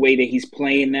 appreciating the way that he's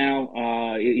playing now.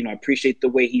 I appreciate the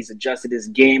way he's adjusted his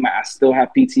game. I still have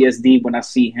PTSD when I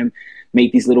see him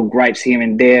make these little gripes here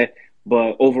and there.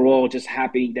 But overall, just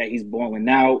happy that he's balling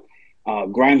out.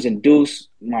 Grimes and Deuce,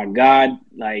 my God,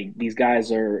 like these guys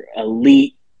are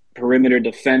elite perimeter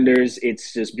defenders.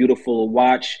 It's just beautiful to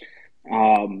watch.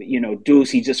 Deuce,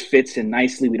 he just fits in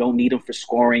nicely. We don't need him for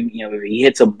scoring. If he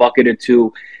hits a bucket or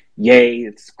two, yay,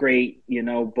 it's great,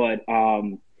 but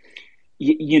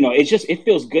it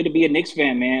feels good to be a Knicks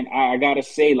fan, man. I gotta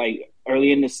say, like,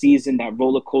 early in the season, that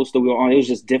roller coaster we were on, it was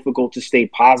just difficult to stay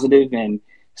positive, and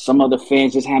some other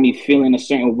fans just had me feeling a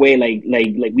certain way,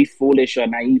 like we foolish or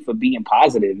naive for being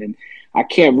positive. And I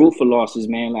can't root for losses,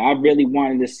 man. Like, I really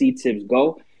wanted to see Tibbs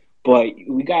go, but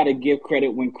we got to give credit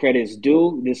when credit's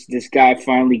due. This guy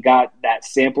finally got that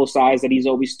sample size that he's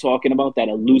always talking about, that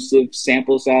elusive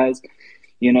sample size.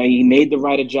 You know, he made the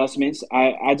right adjustments.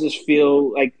 I just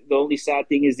feel like the only sad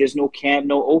thing is there's no Cam,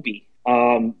 no Obi.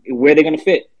 Where they're going to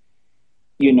fit?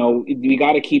 You know, we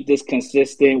got to keep this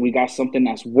consistent. We got something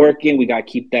that's working. We got to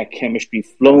keep that chemistry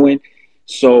flowing.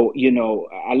 So, you know,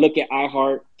 I look at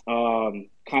iHeart,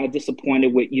 kind of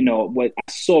disappointed with, you know, what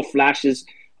I saw flashes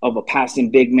of a passing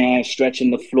big man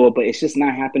stretching the floor, but it's just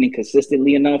not happening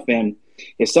consistently enough. And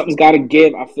if something's got to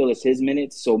give, I feel it's his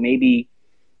minutes. So maybe,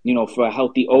 you know, for a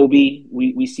healthy Obi,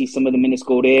 we see some of the minutes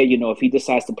go there. You know, if he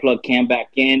decides to plug Cam back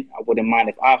in, I wouldn't mind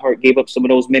if iHeart gave up some of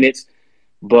those minutes.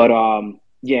 But,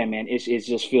 yeah, man, it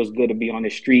just feels good to be on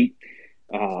the street.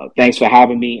 Thanks for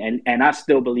having me. And I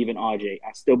still believe in RJ.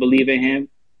 I still believe in him.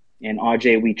 And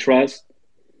RJ, we trust.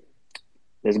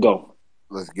 Let's go.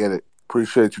 Let's get it.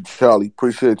 Appreciate you, Charlie.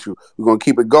 Appreciate you. We're going to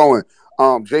keep it going.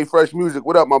 J Fresh Music,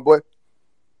 what up, my boy?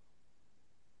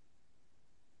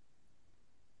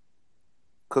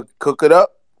 Cook it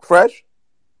up, Fresh?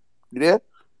 You there?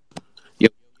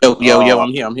 Yo,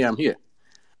 I'm here.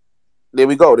 There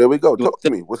we go. Talk to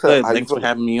me. What's up? Thanks for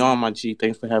having me on, my G.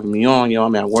 Thanks for having me on. Yo,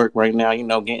 I'm at work right now, you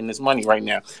know, getting this money right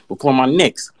now. Before my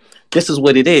Knicks, this is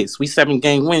what it is. We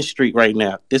 7-game win streak right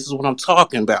now. This is what I'm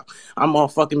talking about. I'm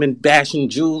motherfucking been bashing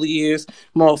Julius,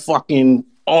 motherfucking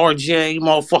RJ,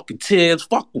 motherfucking Tibbs.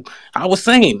 Fuck them. I was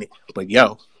saying it. But,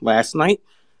 yo, last night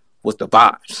was the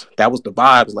vibes. That was the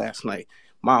vibes last night.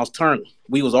 Miles Turner,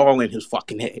 we was all in his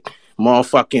fucking head.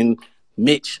 Motherfucking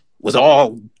Mitch was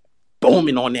all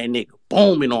booming on that nigga.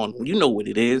 Booming on him. You know what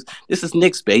it is. This is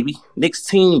Knicks, baby. Knicks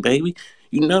team, baby.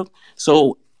 You know?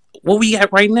 So, where we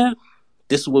at right now?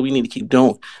 This is what we need to keep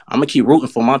doing. I'm going to keep rooting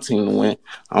for my team to win.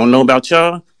 I don't know about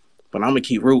y'all, but I'm going to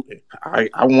keep rooting. I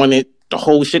wanted the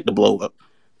whole shit to blow up.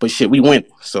 But shit, we win.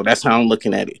 So, that's how I'm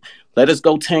looking at it. Let us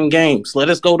go 10 games. Let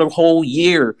us go the whole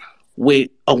year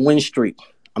with a win streak.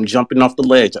 I'm jumping off the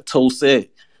ledge. I told Sid,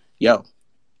 yo,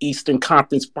 Eastern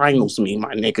Conference Finals me,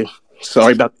 my nigga.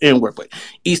 Sorry about the N-word, but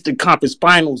Eastern Conference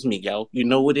Finals me, yo. You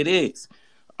know what it is.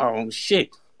 Shit.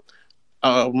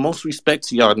 Most respect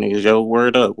to y'all niggas, yo.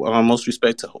 Word up. Most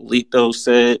respect to Julito,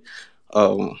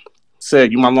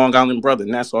 said you my Long Island brother,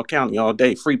 Nassau County all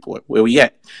day, Freeport. Where we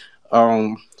at?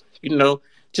 You know,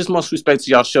 just most respect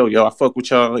to y'all show, yo. I fuck with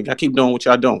y'all. Like, I keep doing what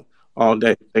y'all doing all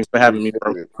day. Thanks for having me,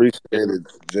 bro. Appreciate it.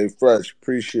 J Fresh,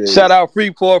 appreciate it. Shout out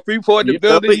Freeport the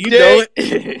building. You know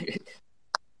it.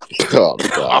 Oh,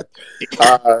 God.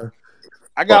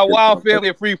 I got wild family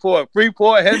in Freeport.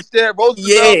 Hempstead, Roosevelt.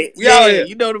 Yeah, we out here.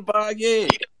 You know the vibe, yeah.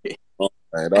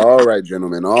 All right,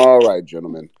 gentlemen.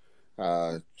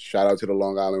 Shout out to the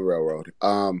Long Island Railroad.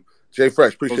 J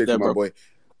Fresh, appreciate you, my boy.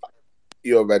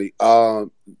 You already.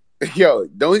 Yo,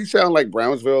 don't he sound like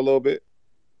Brownsville a little bit?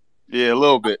 Yeah, a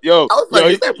little bit. Yo, like,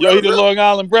 he the Long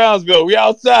Island Brownsville. We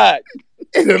outside.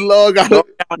 In the Long Island.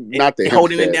 Not the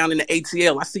holding it down in the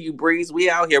ATL. I see you, Breeze. We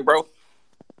out here, bro.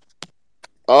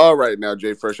 All right, now,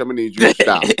 J Fresh, I'm gonna need you to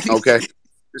stop. Okay,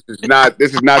 this is not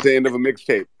the end of a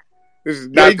mixtape. This is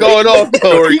not going off.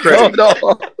 Going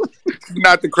off.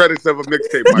 Not the credits of a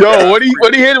mixtape. Yo, what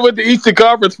he hit it with the Eastern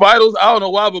Conference Finals? I don't know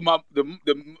why, but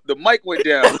the mic went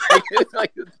down.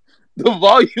 Like, the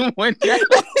volume went down.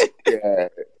 Yeah,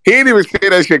 he didn't even say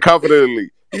that shit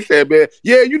confidently. He said, "Man,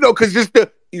 yeah, you know, because it's the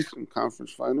Eastern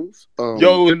Conference Finals."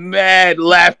 Yo, it was mad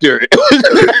laughter.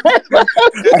 I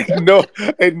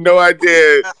had no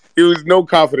idea. There was no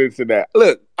confidence in that.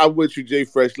 Look, I'm with you, J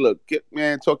Fresh. Look,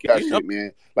 talk your shit,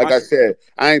 man. Like I said,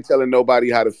 I ain't telling nobody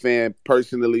how to fan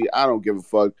personally. I don't give a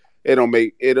fuck. It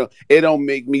don't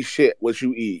make me shit what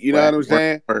you eat. You know what I'm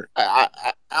saying? I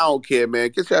don't care, man.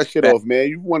 Get your shit off, man.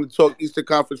 You want to talk Eastern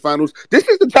Conference Finals? This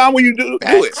is the time when you do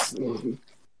it.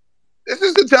 This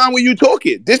is the time when you talk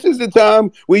it. This is the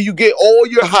time where you get all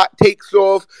your hot takes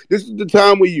off. This is the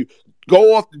time where you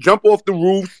jump off the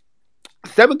roofs.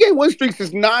 7-game win streaks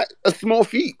is not a small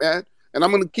feat, man. And I'm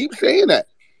going to keep saying that.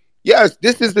 Yes,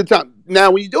 this is the time.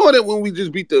 Now, when you're doing it when we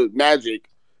just beat the Magic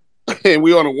and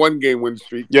we on a 1-game win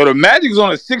streak. Yo, the Magic's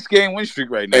on a 6-game win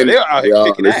streak right now. And they're out here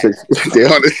kicking ass. They're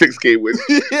on a 6-game win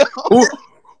streak.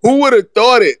 Who would have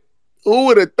thought it? Who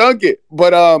would have thunk it?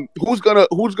 But who's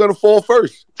gonna fall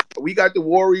first? We got the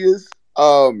Warriors.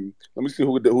 Let me see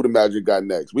who the Magic got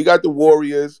next. We got the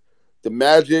Warriors, the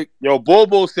Magic. Yo,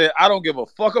 Bobo said, I don't give a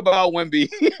fuck about Wemby.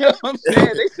 You know what I'm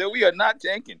saying? They said we are not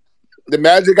tanking. The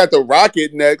Magic got the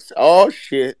Rocket next. Oh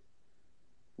shit.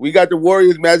 We got the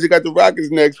Warriors, Magic got the Rockets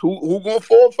next. Who gonna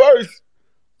fall first?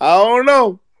 I don't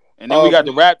know. And then we got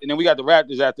the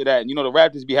Raptors after that. And you know the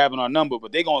Raptors be having our number,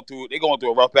 but they going through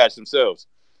a rough patch themselves.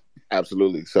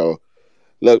 Absolutely. So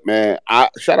look, man.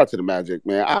 Shout out to the Magic,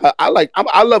 man.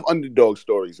 I love underdog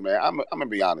stories, man. I'm gonna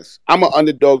be honest. I'm an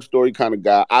underdog story kind of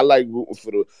guy. I like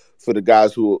rooting for the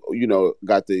guys who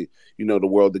got the the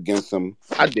world against them.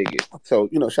 I dig it. So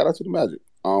shout out to the Magic.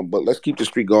 But let's keep the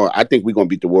streak going. I think we're gonna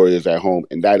beat the Warriors at home,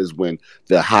 and that is when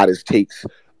the hottest takes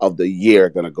of the year are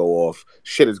gonna go off.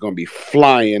 Shit is gonna be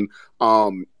flying. Yeah,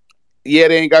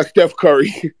 they ain't got Steph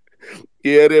Curry.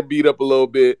 Yeah, they're beat up a little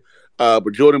bit.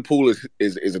 But Jordan Poole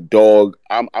is a dog.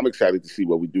 I'm excited to see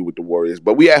what we do with the Warriors.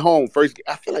 But we at home first.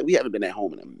 I feel like we haven't been at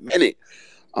home in a minute.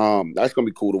 That's gonna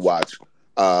be cool to watch.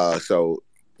 So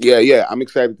yeah, I'm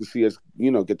excited to see us.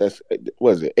 Get that.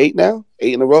 What is it? 8 now?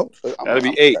 8 in a row. That'll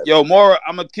be 8. Yo, Mora,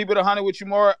 I'm gonna keep it 100 with you,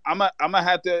 Mora. I'm gonna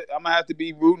have to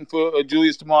be rooting for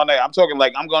Julius tomorrow night. I'm talking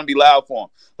like I'm gonna be loud for him.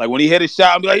 Like when he hit a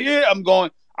shot, I'm like, yeah, I'm going.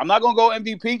 I'm not gonna go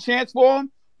MVP chance for him,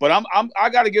 but I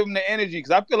gotta give him the energy because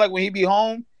I feel like when he be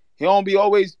home, he don't be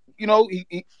always.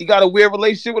 He got a weird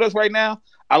relationship with us right now.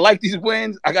 I like these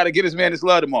wins. I gotta get his man his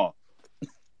love tomorrow.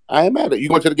 I ain't mad at it. You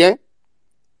going to the game?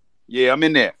 Yeah, I'm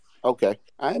in there. Okay.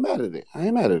 I ain't mad at it.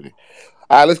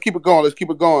 All right, let's keep it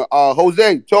going.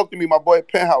 Jose, talk to me, my boy.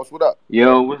 Penthouse, what up?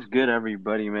 Yo, what's good,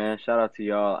 everybody, man? Shout out to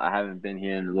y'all. I haven't been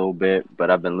here in a little bit,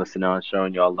 but I've been listening on,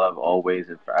 showing y'all love always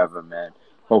and forever, man.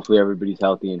 Hopefully everybody's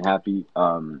healthy and happy.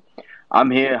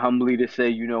 I'm here humbly to say,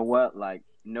 you know what? Like,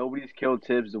 nobody's killed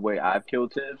Tibbs the way I've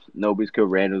killed Tibbs. Nobody's killed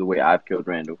Randall the way I've killed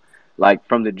Randall. Like,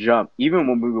 from the jump, even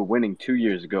when we were winning 2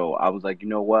 years ago, I was like, you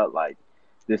know what? Like,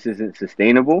 this isn't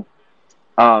sustainable.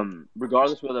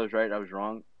 Regardless whether I was right or I was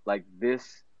wrong, like,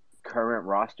 this current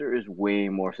roster is way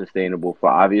more sustainable for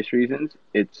obvious reasons.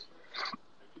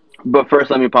 But first,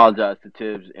 let me apologize to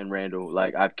Tibbs and Randall.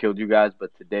 Like, I've killed you guys,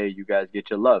 but today you guys get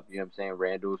your love. You know what I'm saying?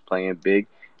 Randall's playing big.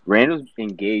 Randall's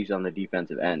engaged on the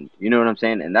defensive end. You know what I'm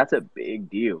saying? And that's a big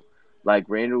deal. Like,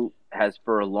 Randall has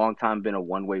for a long time been a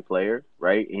one-way player,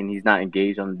 right? And he's not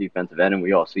engaged on the defensive end, and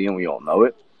we all see him. We all know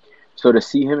it. So to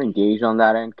see him engaged on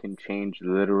that end can change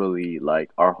literally, like,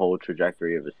 our whole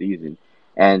trajectory of the season.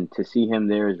 And to see him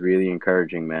there is really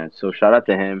encouraging, man. So shout out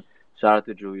to him. Shout out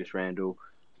to Julius Randle.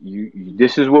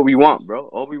 This is what we want, bro.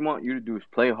 All we want you to do is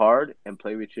play hard and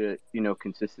play with your,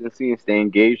 consistency and stay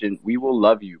engaged, and we will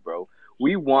love you, bro.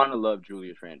 We want to love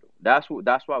Julius Randle. That's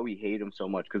why we hate him so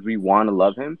much, because we want to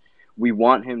love him. We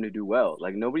want him to do well.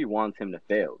 Like, nobody wants him to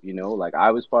fail, Like,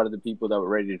 I was part of the people that were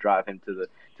ready to drive him to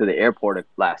the airport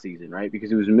last season, right? Because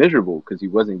he was miserable because he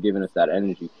wasn't giving us that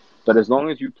energy. But as long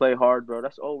as you play hard, bro,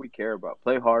 that's all we care about.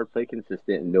 Play hard, play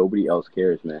consistent, and nobody else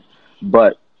cares, man.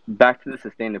 But back to the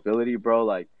sustainability, bro,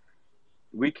 like,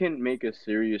 we can make a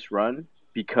serious run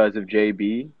because of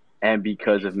JB and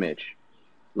because of Mitch.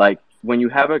 Like, when you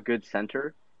have a good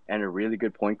center and a really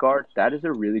good point guard, that is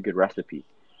a really good recipe.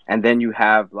 And then you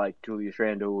have, like, Julius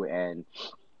Randle and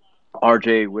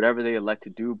RJ, whatever they elect to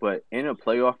do. But in a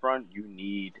playoff run, you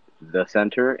need the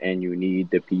center and you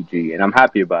need the PG. And I'm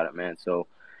happy about it, man. So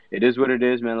it is what it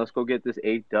is, man. Let's go get this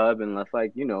 8th dub and let's,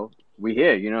 like, we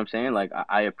here. You know what I'm saying? Like,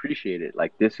 I appreciate it.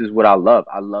 Like, this is what I love.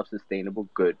 I love sustainable,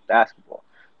 good basketball.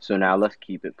 So now let's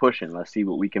keep it pushing. Let's see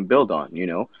what we can build on,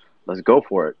 Let's go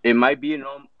for it. It might be an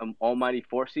almighty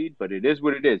 4 seed, but it is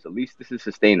what it is. At least this is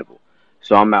sustainable.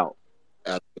 So I'm out.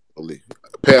 Absolutely.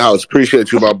 Penthouse,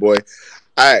 appreciate you, my boy.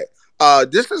 All right.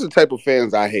 This is the type of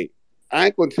fans I hate. I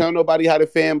ain't gonna tell nobody how to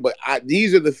fan, but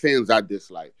these are the fans I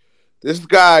dislike. This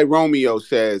guy Romeo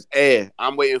says,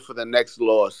 I'm waiting for the next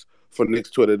loss for Knicks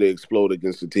Twitter to explode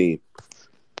against the team.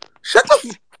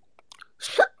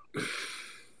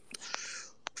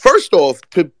 First off,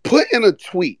 to put in a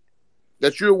tweet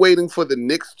that you're waiting for the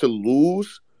Knicks to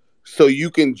lose so you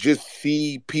can just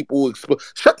see people explode.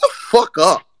 Shut the fuck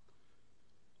up.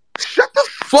 Shut the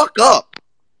fuck up.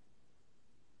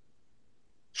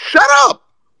 Shut up.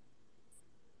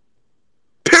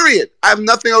 Period. I have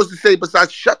nothing else to say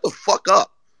besides shut the fuck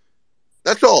up.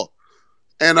 That's all.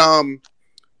 And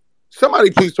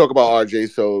somebody please talk about RJ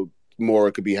so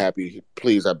Maura could be happy.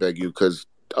 Please, I beg you, because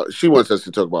she wants us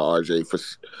to talk about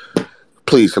RJ.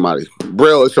 Please, somebody.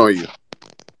 Bril, it's on you.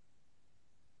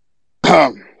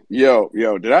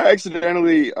 Yo, did I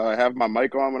accidentally have my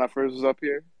mic on when I first was up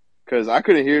here? Because I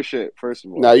couldn't hear shit, first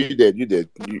of all. No, you did.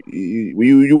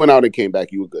 You went out and came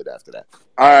back. You were good after that.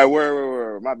 All right,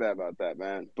 word. My bad about that,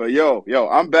 man. But yo,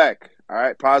 I'm back. All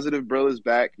right, Positive Bril is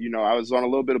back. I was on a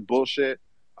little bit of bullshit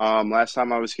last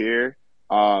time I was here.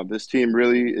 This team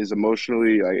really is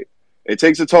emotionally, like, it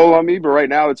takes a toll on me, but right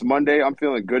now it's Monday. I'm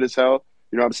feeling good as hell.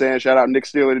 You know what I'm saying? Shout out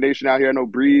Knicks Steeler Nation out here. I know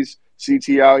Breeze,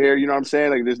 CT out here. You know what I'm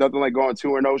saying? Like, there's nothing like going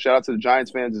 2-0. Shout out to the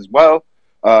Giants fans as well.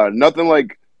 Nothing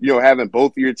like, having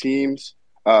both of your teams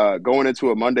going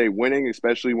into a Monday winning,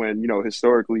 especially when,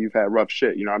 historically you've had rough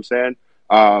shit. You know what I'm saying?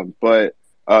 But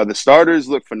the starters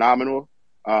look phenomenal.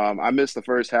 I missed the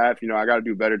first half. I got to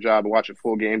do a better job of watching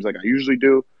full games like I usually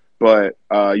do. But,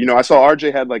 I saw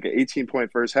RJ had like an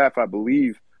 18-point first half, I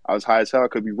believe. I was high as hell. I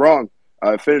could be wrong.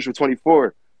 Finished with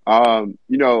 24. RJ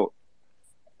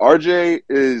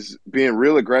is being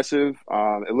real aggressive.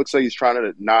 It looks like he's trying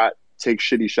to not take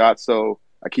shitty shots. So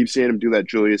I keep seeing him do that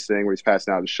Julius thing where he's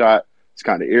passing out the shot. It's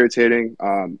kind of irritating.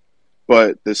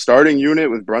 But the starting unit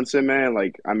with Brunson, man,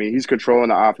 he's controlling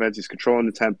the offense. He's controlling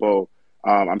the tempo.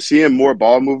 I'm seeing more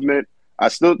ball movement. I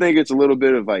still think it's a little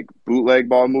bit of like bootleg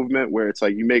ball movement where it's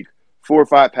like you make 4 or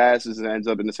 5 passes and it ends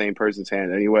up in the same person's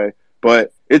hand anyway.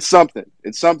 But it's something.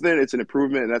 It's something. It's an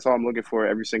improvement, and that's all I'm looking for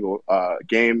every single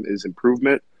game is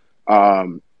improvement.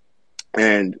 Julius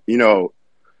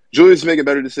is making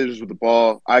better decisions with the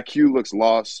ball. IQ looks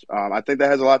lost. I think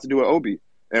that has a lot to do with Obi.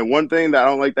 And one thing that I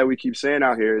don't like that we keep saying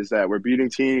out here is that we're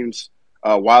beating teams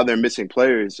while they're missing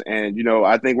players. And,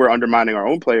 I think we're undermining our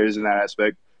own players in that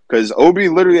aspect because Obi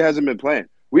literally hasn't been playing.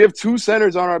 We have 2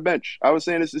 centers on our bench. I was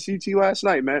saying this to CT last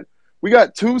night, man. We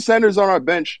got 2 centers on our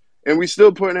bench, and we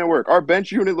still putting in work. Our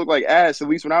bench unit looked like ass, at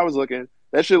least when I was looking.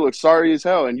 That shit looked sorry as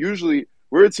hell. And usually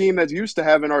we're a team that's used to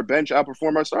having our bench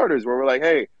outperform our starters where we're like,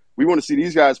 hey, we want to see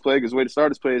these guys play because the way the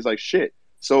starters play is like shit.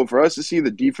 So for us to see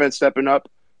the defense stepping up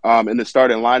in the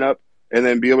starting lineup and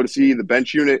then be able to see the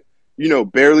bench unit,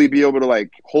 barely be able to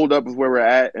like hold up with where we're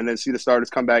at and then see the starters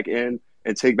come back in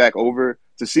and take back over.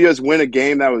 To see us win a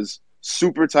game that was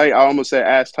super tight. I almost said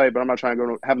ass tight, but I'm not trying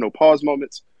to have no pause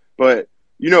moments. But,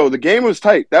 the game was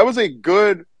tight. That was a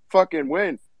good fucking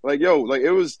win.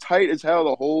 It was tight as hell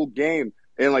the whole game.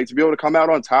 And, to be able to come out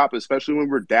on top, especially when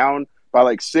we're down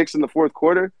by, 6 in the fourth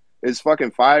quarter, is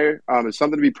fucking fire. It's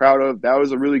something to be proud of. That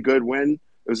was a really good win.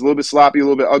 It was a little bit sloppy, a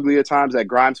little bit ugly at times. That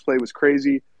Grimes play was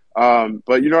crazy.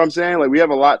 But you know what I'm saying? We have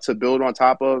a lot to build on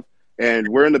top of. And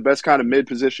we're in the best kind of mid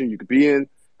position you could be in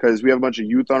because we have a bunch of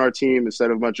youth on our team instead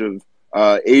of a bunch of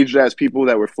aged-ass people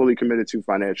that we're fully committed to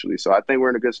financially. So I think we're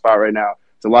in a good spot right now.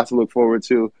 It's a lot to look forward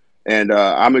to. And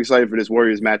I'm excited for this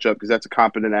Warriors matchup because that's a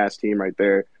competent-ass team right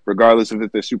there, regardless of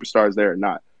if there's superstars there or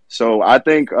not. So I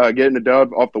think getting the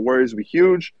dub off the Warriors would be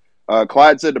huge.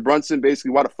 Clyde said to Brunson,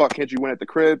 basically, why the fuck can't you win at the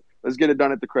crib? Let's get it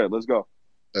done at the crib. Let's go.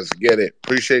 Let's get it.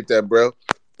 Appreciate that, bro.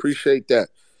 Appreciate that.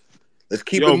 Let's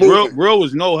keep it moving. Bril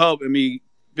was no help in me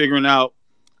figuring out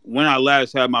when I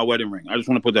last had my wedding ring. I just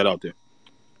want to put that out there.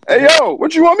 Hey, yo,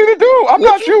 what you want me to do? I'm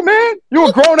not you, man. You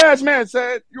a grown-ass man,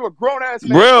 said. You a grown-ass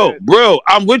man. Bril,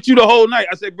 I'm with you the whole night.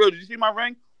 I said, Bril, did you see my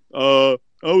ring? I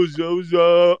was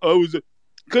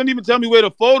couldn't even tell me where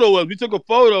the photo was. We took a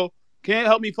photo. Can't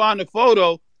help me find the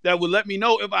photo that would let me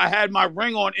know if I had my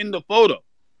ring on in the photo.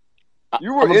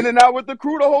 You were in and out with the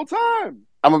crew the whole time.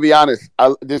 I'm going to be honest.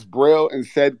 This Bril and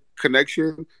said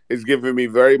connection is giving me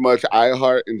very much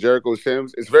iHeart and Jericho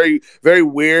Sims. It's very, very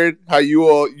weird how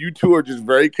you two are just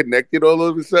very connected all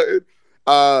of a sudden.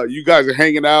 You guys are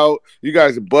hanging out. You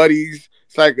guys are buddies.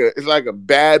 It's like a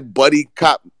bad buddy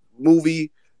cop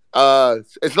movie.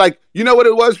 It's like, you know what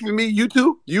it was for me? You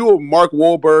two? You were Mark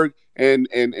Wahlberg and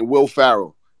Will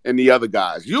Ferrell and the other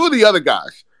guys. You were the other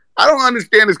guys. I don't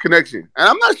understand this connection. And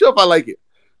I'm not sure if I like it.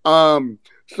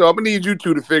 So I'm going to need you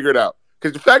two to figure it out.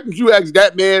 Because the fact that you asked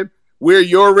that man where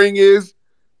your ring is,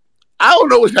 I don't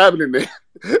know what's happening there.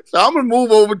 So I'm going to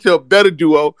move over to a better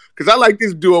duo because I like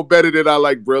this duo better than I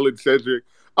like Bril and Cedric.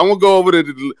 I'm going to go over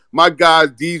to my guys,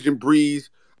 Deej and Breeze.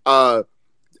 I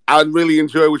really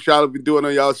enjoy what y'all have been doing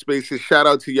on y'all spaces. Shout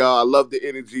out to y'all. I love the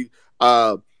energy.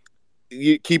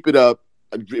 You keep it up.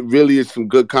 It really is some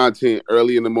good content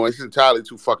early in the morning. It's entirely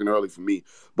too fucking early for me.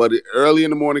 But early in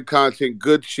the morning content,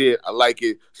 good shit. I like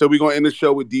it. So we're going to end the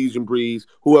show with Deej and Breeze.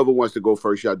 Whoever wants to go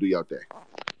first, y'all do y'all thing.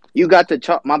 You got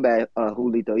the my bad,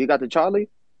 Julito. You got the Charlie?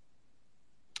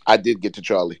 I did get to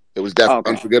Charlie. It was definitely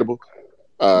unforgettable.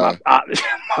 My bad.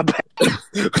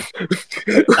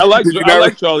 I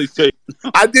like Charlie's take.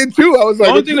 I did too. I was like,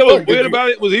 the only thing that was weird about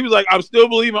it was he was like, I'm still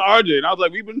believing RJ. And I was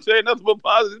like, we've been saying nothing but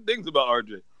positive things about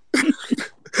RJ.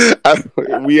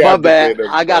 My bad.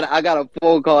 I got a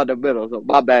phone call in the middle, so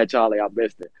my bad, Charlie. I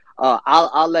missed it.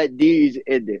 I'll let Deej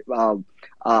end it.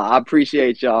 I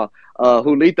appreciate y'all.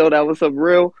 Julito, that was some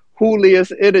real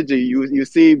Julius energy. You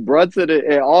see Brunson and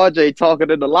RJ talking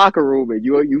in the locker room, and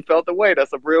you felt the way.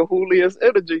 That's some real Julius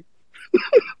energy.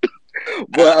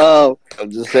 But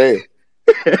I'm just saying.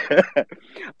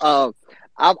 I'm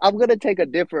gonna take a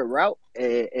different route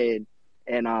and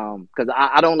and because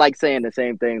I don't like saying the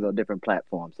same things on different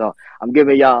platforms. So I'm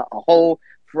giving y'all a whole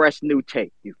fresh new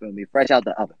take. You feel me? Fresh out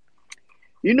the oven.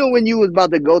 You know when you was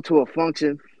about to go to a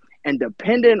function, and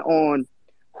depending on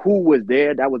who was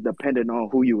there, that was dependent on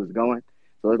who you was going.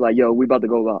 So it's like, yo, we about to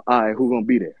go. All right, who gonna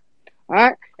be there? All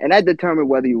right, and that determined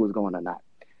whether you was going or not.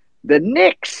 The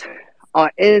Knicks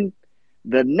are in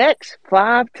the next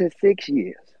 5 to 6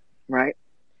 years, right?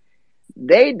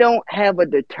 They don't have a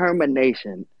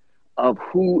determination of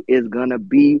who is gonna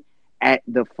be at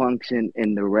the function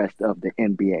in the rest of the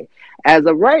NBA. As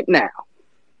of right now,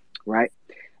 right,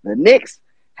 the Knicks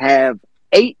have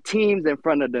 8 teams in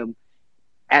front of them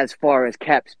as far as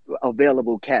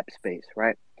available cap space,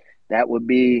 right? That would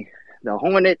be the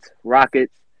Hornets,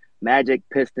 Rockets, Magic,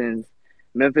 Pistons,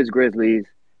 Memphis Grizzlies,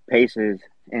 Pacers,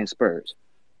 and Spurs.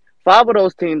 5 of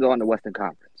those teams are on the Western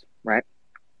Conference, right?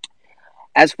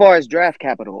 As far as draft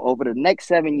capital, over the next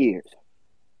 7 years,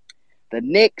 the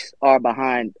Knicks are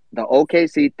behind the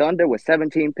OKC Thunder with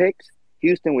 17 picks,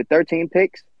 Houston with 13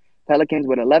 picks, Pelicans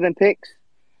with 11 picks,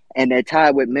 and they're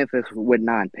tied with Memphis with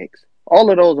 9 picks. All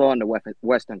of those are on the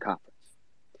Western Conference.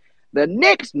 The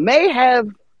Knicks may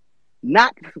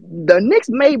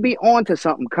be on to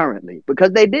something currently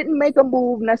because they didn't make a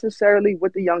move necessarily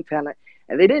with the young talent,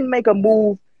 and they didn't make a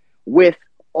move with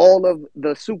all of the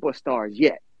superstars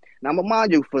yet. Now, I'm going to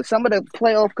mind you, for some of the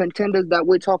playoff contenders that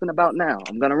we're talking about now,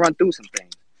 I'm going to run through some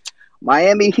things.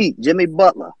 Miami Heat, Jimmy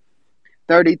Butler,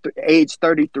 age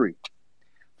 33.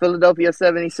 Philadelphia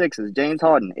 76ers, James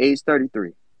Harden, age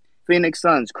 33. Phoenix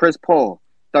Suns, Chris Paul,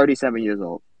 37 years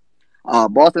old.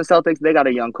 Boston Celtics, they got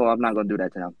a young core. I'm not going to do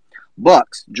that to them.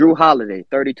 Bucks, Drew Holiday,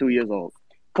 32 years old.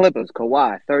 Clippers,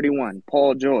 Kawhi, 31.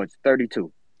 Paul George,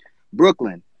 32.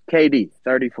 Brooklyn, KD,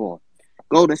 34.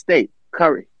 Golden State,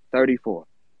 Curry, 34.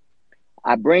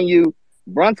 I bring you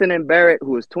Brunson and Barrett,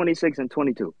 who is 26 and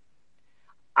 22.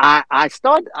 I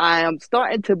am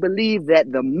starting to believe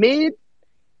that the mid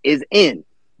is in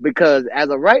because as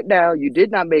of right now, you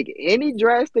did not make any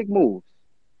drastic moves.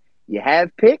 You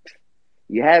have picks.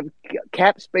 You have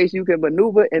cap space you can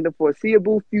maneuver in the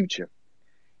foreseeable future.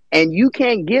 And you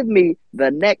can't give me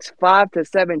the next 5 to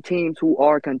 7 teams who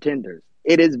are contenders.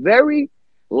 It is very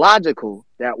logical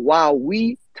that while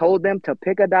we told them to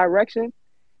pick a direction,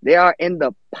 they are in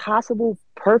the possible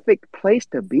perfect place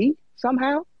to be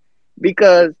somehow.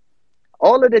 Because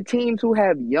all of the teams who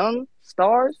have young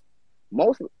stars,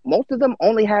 most of them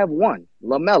only have one: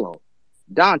 LaMelo,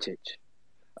 Doncic,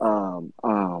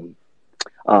 Carl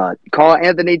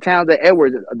Anthony Towns and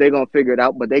Edwards. They're gonna figure it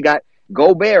out, but they got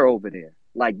Gobert over there.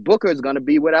 Like Booker's gonna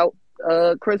be without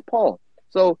Chris Paul,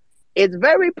 so it's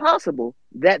very possible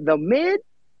that the mid.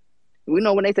 We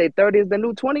know when they say 30 is the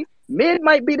new 20, mid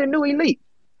might be the new elite.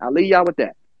 I'll leave y'all with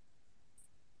that.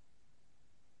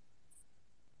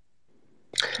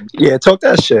 Yeah, talk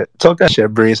that shit,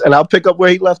 Breeze. And I'll pick up where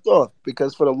he left off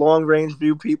because for the long range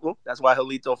view people, that's why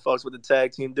Julito fucks with the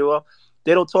tag team duo.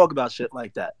 They don't talk about shit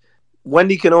like that.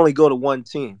 Wendy can only go to one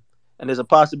team, and there's a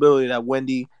possibility that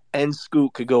Wendy and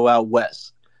Scoot could go out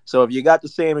west. So if you got the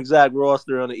same exact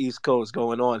roster on the East Coast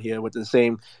going on here with the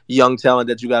same young talent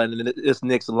that you got in this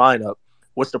Knicks lineup,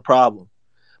 what's the problem?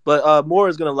 But Moore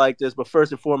is gonna like this. But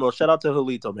first and foremost, shout out to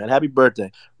Julito, man. Happy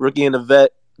birthday, Rookie and the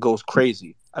Vet goes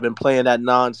crazy. I've been playing that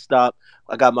nonstop.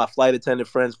 I got my flight attendant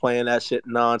friends playing that shit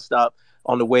nonstop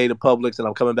on the way to Publix, and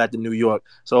I'm coming back to New York.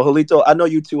 So, Julito, I know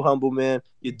you too humble, man.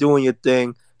 You're doing your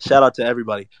thing. Shout out to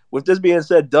everybody. With this being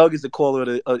said, Doug is the caller of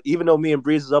the even though me and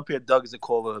Breeze is up here, Doug is the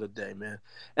caller of the day, man.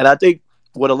 And I think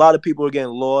what a lot of people are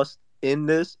getting lost in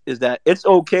this is that it's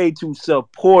okay to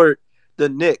support the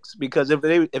Knicks because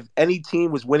if any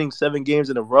team was winning 7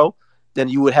 games in a row, then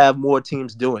you would have more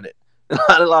teams doing it.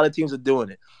 Not a lot of teams are doing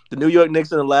it. The New York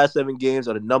Knicks in the last 7 games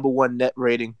are the number 1 net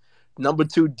rating, number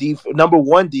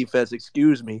 1 defense,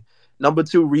 number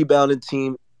 2 rebounding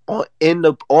team in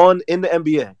the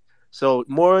NBA. So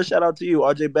more shout out to you,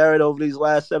 RJ Barrett, over these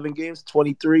last 7 games,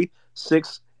 23,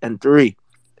 6, and 3.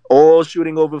 All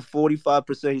shooting over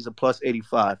 45%. He's a plus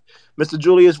 85. Mr.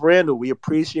 Julius Randle, we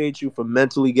appreciate you for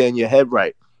mentally getting your head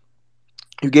right.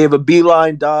 You gave a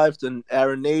beeline dive to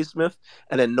Aaron Naismith,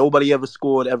 and then nobody ever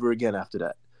scored ever again after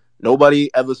that. Nobody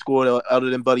ever scored other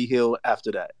than Buddy Hield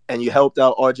after that. And you helped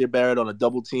out RJ Barrett on a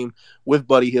double team with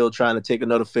Buddy Hield trying to take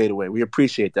another fadeaway. We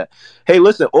appreciate that. Hey,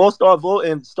 listen, All-Star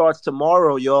voting starts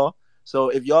tomorrow, y'all. So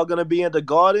if y'all going to be in the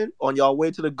Garden, on y'all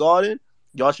way to the Garden,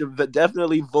 y'all should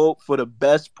definitely vote for the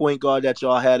best point guard that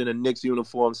y'all had in a Knicks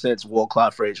uniform since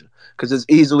Walt-Clyde Frazier. Because it's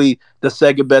easily the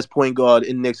second best point guard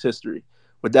in Knicks history.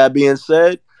 With that being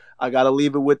said, I got to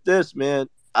leave it with this, man.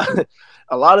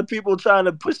 a lot of people trying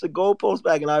to push the goalpost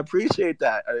back, and I appreciate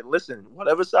that. Listen,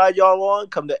 whatever side y'all on,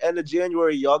 come the end of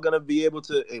January, y'all gonna be able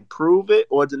to improve it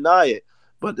or deny it.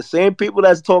 But the same people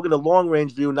that's talking the long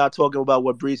range view, not talking about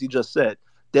what Breezy just said.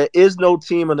 There is no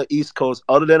team on the East Coast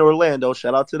other than Orlando.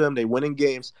 Shout out to them; they winning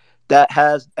games that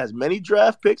has as many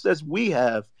draft picks as we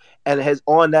have, and has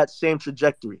on that same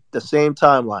trajectory, the same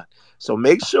timeline. So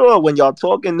make sure when y'all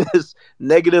talking this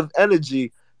negative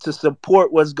energy to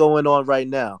support what's going on right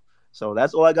now. So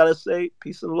that's all I gotta say.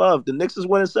 Peace and love. The Knicks is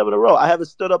winning 7 in a row. I haven't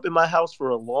stood up in my house for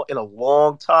a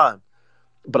long time,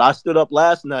 but I stood up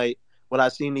last night when I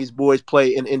seen these boys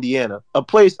play in Indiana, a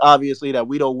place obviously that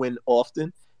we don't win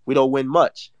often. We don't win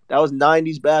much. That was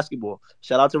 90s basketball.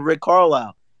 Shout out to Rick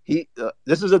Carlisle.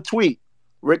 This is a tweet.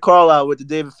 Rick Carlisle with the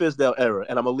David Fisdale era,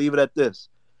 and I'm gonna leave it at this.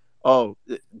 Oh,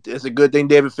 it's a good thing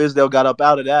David Fisdale got up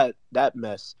out of that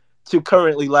mess. To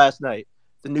currently last night,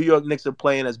 the New York Knicks are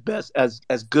playing as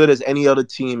good as any other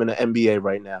team in the NBA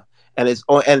right now, and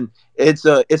it's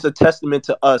a testament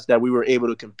to us that we were able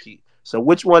to compete. So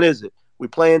which one is it? We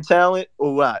playing talent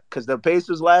or what? Because the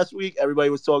Pacers last week,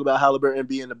 everybody was talking about Halliburton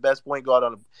being the best point guard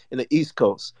in the East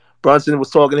Coast. Brunson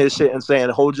was talking his shit and saying,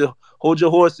 hold your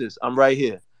horses. I'm right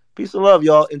here. Peace and love,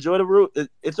 y'all. Enjoy the root.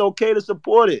 It's okay to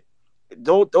support it.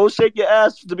 Don't shake your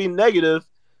ass to be negative,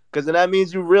 because then that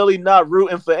means you're really not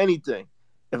rooting for anything.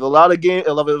 If a lot of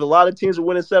teams are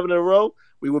winning 7 in a row,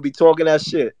 we would be talking that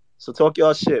shit. So talk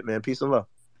y'all shit, man. Peace and love.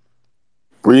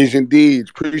 Breeze and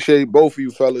Deej. Appreciate both of you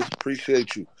fellas.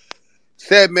 Appreciate you.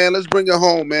 Said, man, let's bring it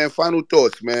home, man. Final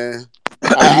thoughts, man.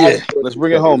 I Yeah, enjoyed let's the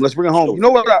bring it show. home. Let's bring it home. Show. You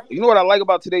know what I like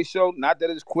about today's show? Not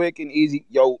that it's quick and easy.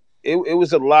 Yo, it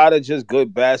was a lot of just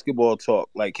good basketball talk.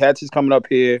 Like cats is coming up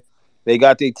here. They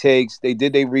got their takes. They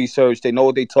did their research. They know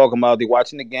what they talking about. They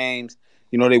watching the games.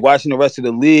 You know, they watching the rest of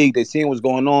the league. They seeing what's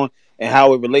going on and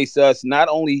how it relates to us, not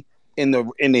only in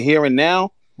the here and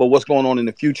now, but what's going on in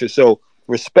the future. So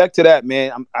respect to that,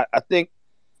 man. I think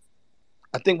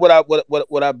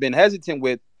what I've been hesitant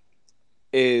with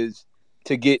is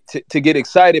to get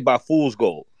excited by fool's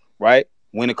gold, right?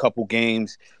 Win a couple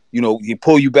games, you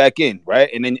pull you back in, right?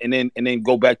 And then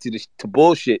go back to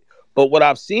bullshit. But what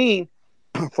I've seen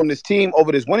from this team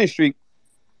over this winning streak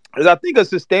is I think a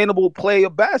sustainable play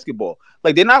of basketball.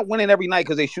 Like they're not winning every night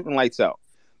because they're shooting lights out.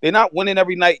 They're not winning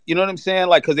every night, you know what I'm saying?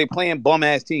 Like because they're playing bum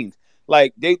ass teams.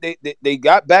 Like they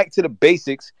got back to the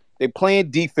basics. They're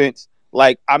playing defense.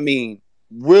 Like I mean,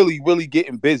 really, really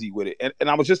getting busy with it. And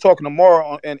I was just talking to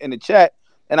Mara in the chat,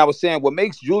 and I was saying what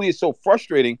makes Julius so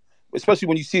frustrating, especially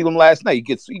when you see him last night,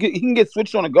 he can get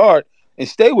switched on a guard and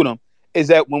stay with him, is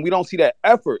that when we don't see that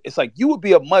effort, it's like you would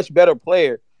be a much better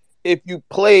player if you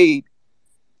played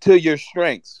to your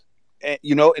strengths, and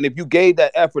if you gave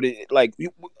that effort, like we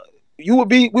would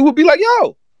be like,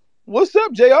 yo, what's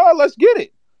up, JR? Let's get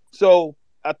it. So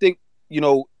I think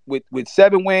with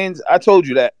 7 wins, I told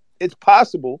you that it's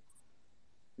possible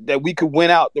that we could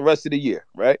win out the rest of the year,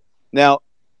 right? Now,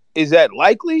 is that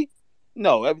likely?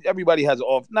 No, everybody has an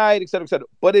off night, et cetera, et cetera.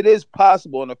 But it is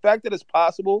possible, and the fact that it's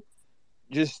possible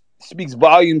just speaks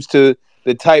volumes to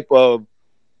the type of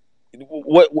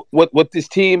what this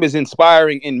team is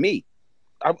inspiring in me.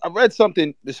 I read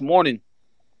something this morning,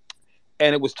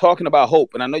 and it was talking about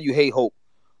hope. And I know you hate hope,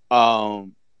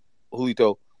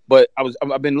 Julito, but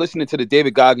I've been listening to the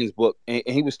David Goggins book, and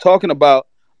he was talking about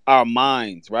our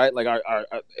minds, right? Like our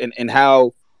and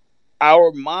how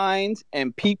our minds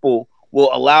and people will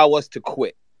allow us to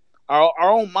quit. Our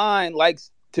own mind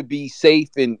likes to be safe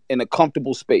in a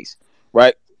comfortable space,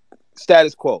 right?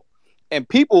 Status quo. And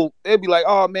people, they'll be like,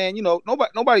 oh man,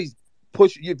 nobody's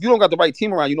pushing you. If you don't got the right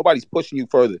team around you, nobody's pushing you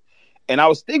further. And I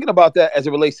was thinking about that as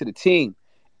it relates to the team.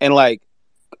 And like,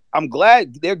 I'm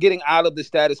glad they're getting out of the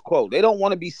status quo. They don't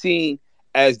want to be seen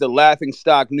as the laughing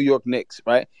stock New York Knicks,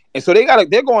 right? And so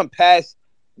they're going past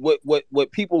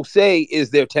what people say is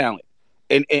their talent.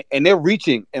 And they're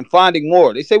reaching and finding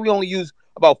more. They say we only use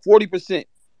about 40%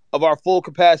 of our full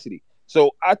capacity.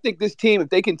 So I think this team, if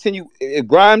they continue, if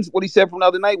Grimes, what he said from the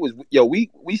other night was, yo, we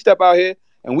step out here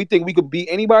and we think we could beat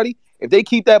anybody. If they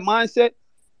keep that mindset,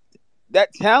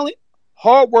 that talent,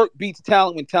 hard work beats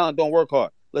talent when talent don't work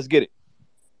hard. Let's get it.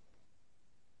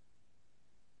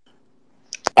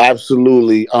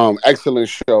 Absolutely. Excellent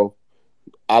show.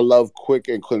 I love quick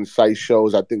and concise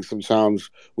shows. I think sometimes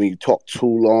when you talk too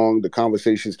long, the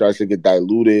conversation starts to get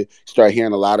diluted. Start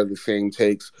hearing a lot of the same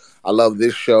takes. I love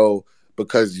this show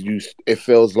because it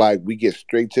feels like we get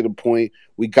straight to the point.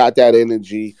 We got that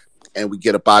energy, and we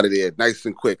get up out of there nice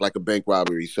and quick, like a bank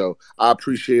robbery. So I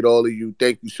appreciate all of you.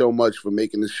 Thank you so much for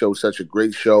making this show such a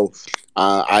great show.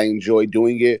 I enjoy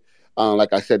doing it.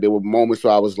 Like I said, there were moments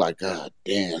where I was like, God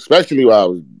damn, especially while I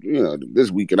was,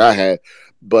 this weekend I had.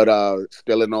 But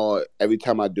still in all, every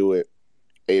time I do it,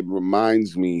 it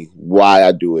reminds me why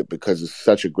I do it, because it's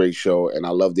such a great show, and I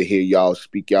love to hear y'all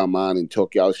speak y'all mind and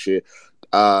talk y'all shit.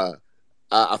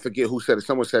 I forget who said it.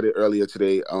 Someone said it earlier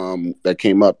today. That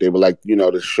came up. They were like,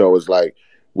 the show is like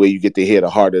where you get to hear the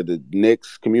heart of the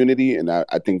Knicks community, and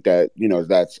I think that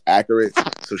that's accurate.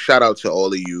 So shout out to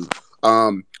all of you.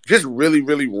 Just really,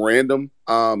 really random.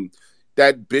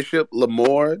 That Bishop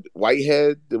Lamore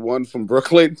Whitehead, the one from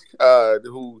Brooklyn,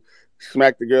 who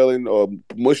smacked the girl in or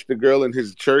mushed the girl in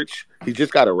his church. He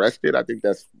just got arrested. I think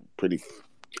that's pretty.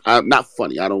 Not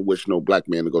funny. I don't wish no black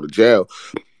man to go to jail.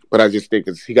 But I just think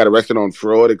he got arrested on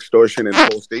fraud, extortion, and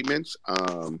false statements.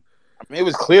 I mean, it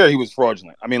was clear he was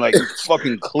fraudulent. I mean, like, it's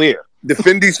fucking clear. The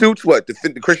Fendi suits, what?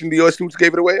 The Christian Dior suits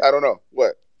gave it away? I don't know.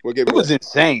 What gave it away? It was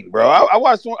insane, bro. I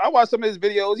watched some of his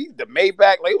videos. He's the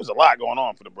Maybach. Like, it was a lot going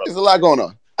on for the brother. There's a lot going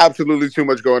on. Absolutely too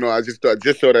much going on. I just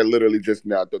saw that literally just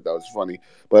now. I thought that was funny.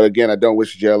 But again, I don't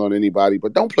wish jail on anybody.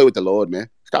 But don't play with the Lord, man.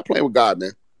 Stop playing with God,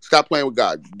 man. Stop playing with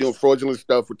God. You're doing fraudulent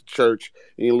stuff with the church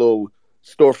and your little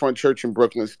storefront church in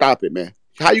Brooklyn. Stop it, man.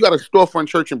 How you got a storefront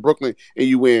church in Brooklyn and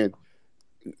you wearing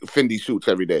Fendi suits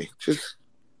every day? Just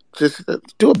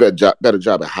do a better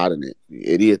job at hiding it, you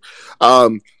idiot.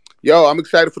 Yo, I'm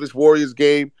excited for this Warriors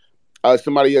game.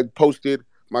 Somebody had posted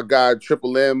my guy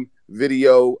Triple M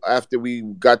video after we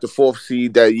got the 4th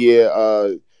seed that year,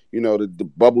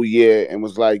 the bubble year, and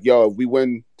was like, yo, if we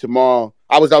win tomorrow.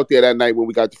 I was out there that night when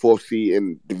we got the 4th seed,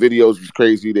 and the videos was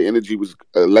crazy. The energy was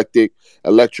electric.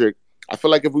 I feel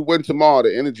like if we win tomorrow,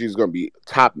 the energy is going to be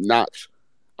top notch.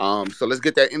 So let's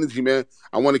get that energy, man.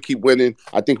 I want to keep winning.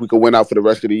 I think we can win out for the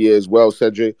rest of the year as well,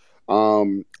 Cedric.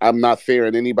 I'm not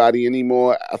fearing anybody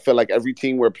anymore. I feel like every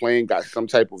team we're playing got some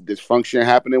type of dysfunction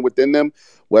happening within them,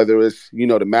 whether it's,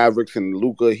 the Mavericks and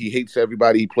Luka, he hates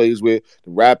everybody he plays with,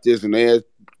 the Raptors and their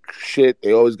shit,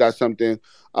 they always got something.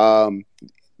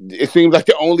 It seems like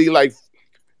the only,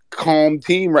 calm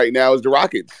team right now is the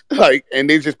Rockets. And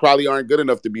they just probably aren't good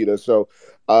enough to beat us. So,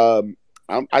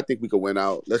 I think we can win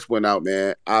out. Let's win out,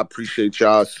 man. I appreciate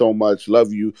y'all so much.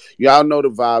 Love you. Y'all know the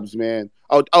vibes, man.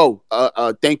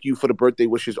 Thank you for the birthday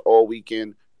wishes all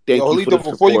weekend. Thank you for the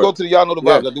before you go to the y'all know the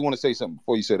vibes, I do want to say something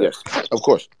before you say that. Yes, of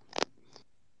course.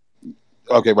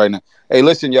 Okay, right now. Hey,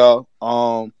 listen, y'all.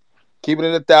 Keep it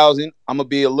at 1,000. I'm gonna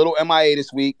be a little MIA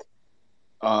this week.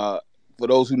 For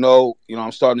those who know,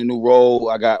 I'm starting a new role.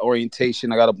 I got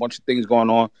orientation. I got a bunch of things going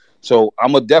on. So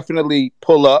I'm gonna definitely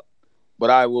pull up, but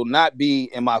I will not be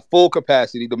in my full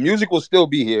capacity. The music will still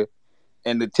be here,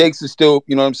 and the takes is still,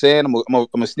 you know what I'm saying? I'm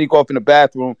gonna sneak off in the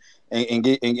bathroom and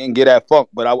get that funk,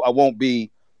 but I won't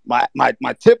be my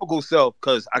typical self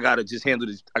because I gotta just handle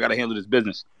this. I gotta handle this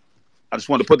business. I just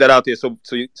wanted to put that out there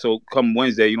so come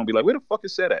Wednesday, you don't be like, where the fuck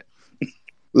is that at?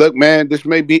 Look, man, this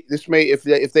may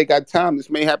if they got time, this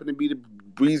may happen to be the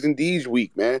Breeze and Deej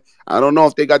week, man. I don't know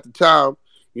if they got the time,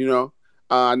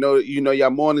 I know y'all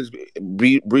mornings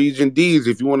Breeze and Deej.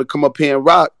 If you want to come up here and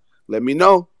rock, let me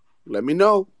know.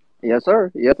 Yes,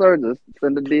 sir. Just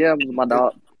send the DMs, my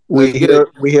dog. We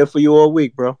here for you all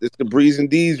week, bro. It's the Breeze and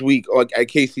D's week at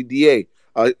KCDA.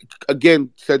 Again,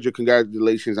 Cedric,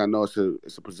 congratulations. I know it's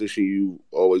a position you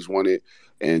always wanted,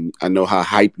 and I know how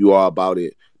hype you are about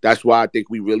it. That's why I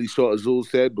think we really saw Azul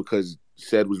said, because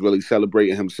Ced was really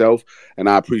celebrating himself, and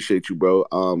I appreciate you, bro.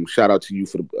 Shout out to you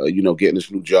for the, getting this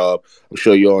new job. I'm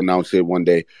sure you'll announce it one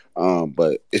day.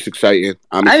 But it's exciting.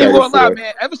 I ain't gonna lie,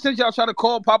 man. Ever since y'all try to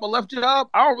call Papa left job,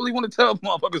 I don't really want to tell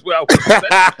motherfuckers where I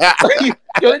was.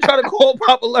 They try to call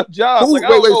Papa left job. Wait,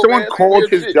 someone called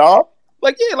his job?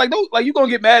 You gonna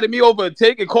get mad at me over a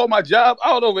take and call my job?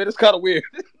 I don't know, man. It's kind of weird.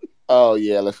 Oh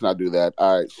yeah, let's not do that.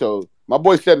 All right, so my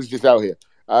boy Ced is just out here.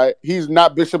 All right, he's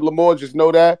not Bishop Lamore. Just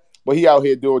know that. But he out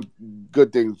here doing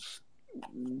good things.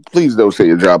 Please don't say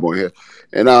your job on here.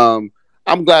 And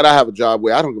I'm glad I have a job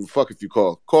where I don't give a fuck if you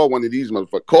call. Call one of these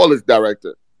motherfuckers. Call this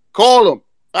director. Call him.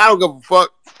 I don't give a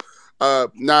fuck.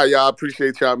 Y'all,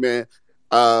 appreciate y'all, man.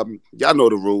 Y'all know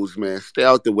the rules, man. Stay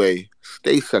out the way.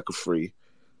 Stay sucker free.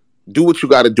 Do what you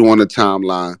got to do on the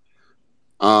timeline.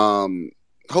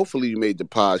 Hopefully you made the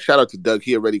pod. Shout out to Doug.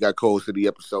 He already got co-host of the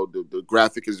episode. The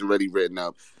graphic is already written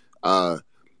up.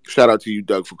 Shout out to you,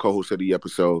 Doug, for co-host of the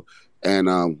episode.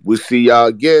 And we'll see y'all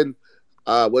again.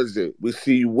 What is it? We'll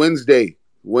see you Wednesday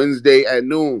at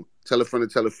noon. Tell a friend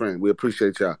to tell a friend. We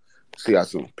appreciate y'all. See y'all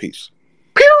soon. Peace.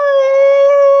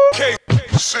 Hey,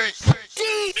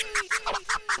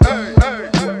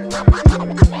 hey.